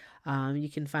Benji. You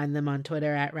can find them on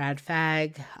Twitter at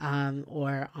radfag,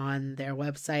 or on their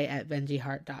website at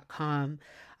benjihart.com.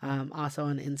 Also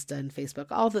on Insta and Facebook,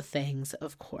 all the things,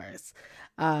 of course.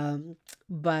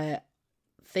 But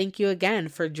thank you again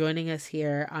for joining us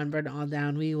here on Burn It All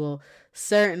Down. We will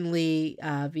certainly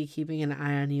be keeping an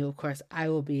eye on you. Of course, I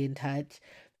will be in touch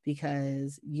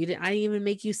because I didn't even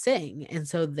make you sing. And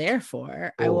so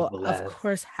therefore, I will, of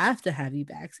course, have to have you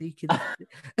back so you can,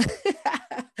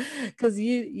 because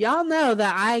y'all know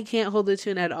that I can't hold a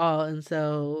tune at all. And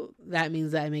so that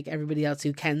means that I make everybody else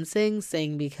who can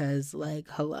sing because, like,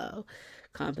 hello,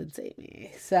 compensate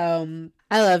me. So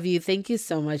I love you. Thank you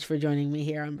so much for joining me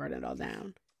here on Burn It All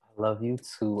Down. I love you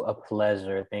too. A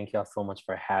pleasure. Thank y'all so much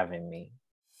for having me.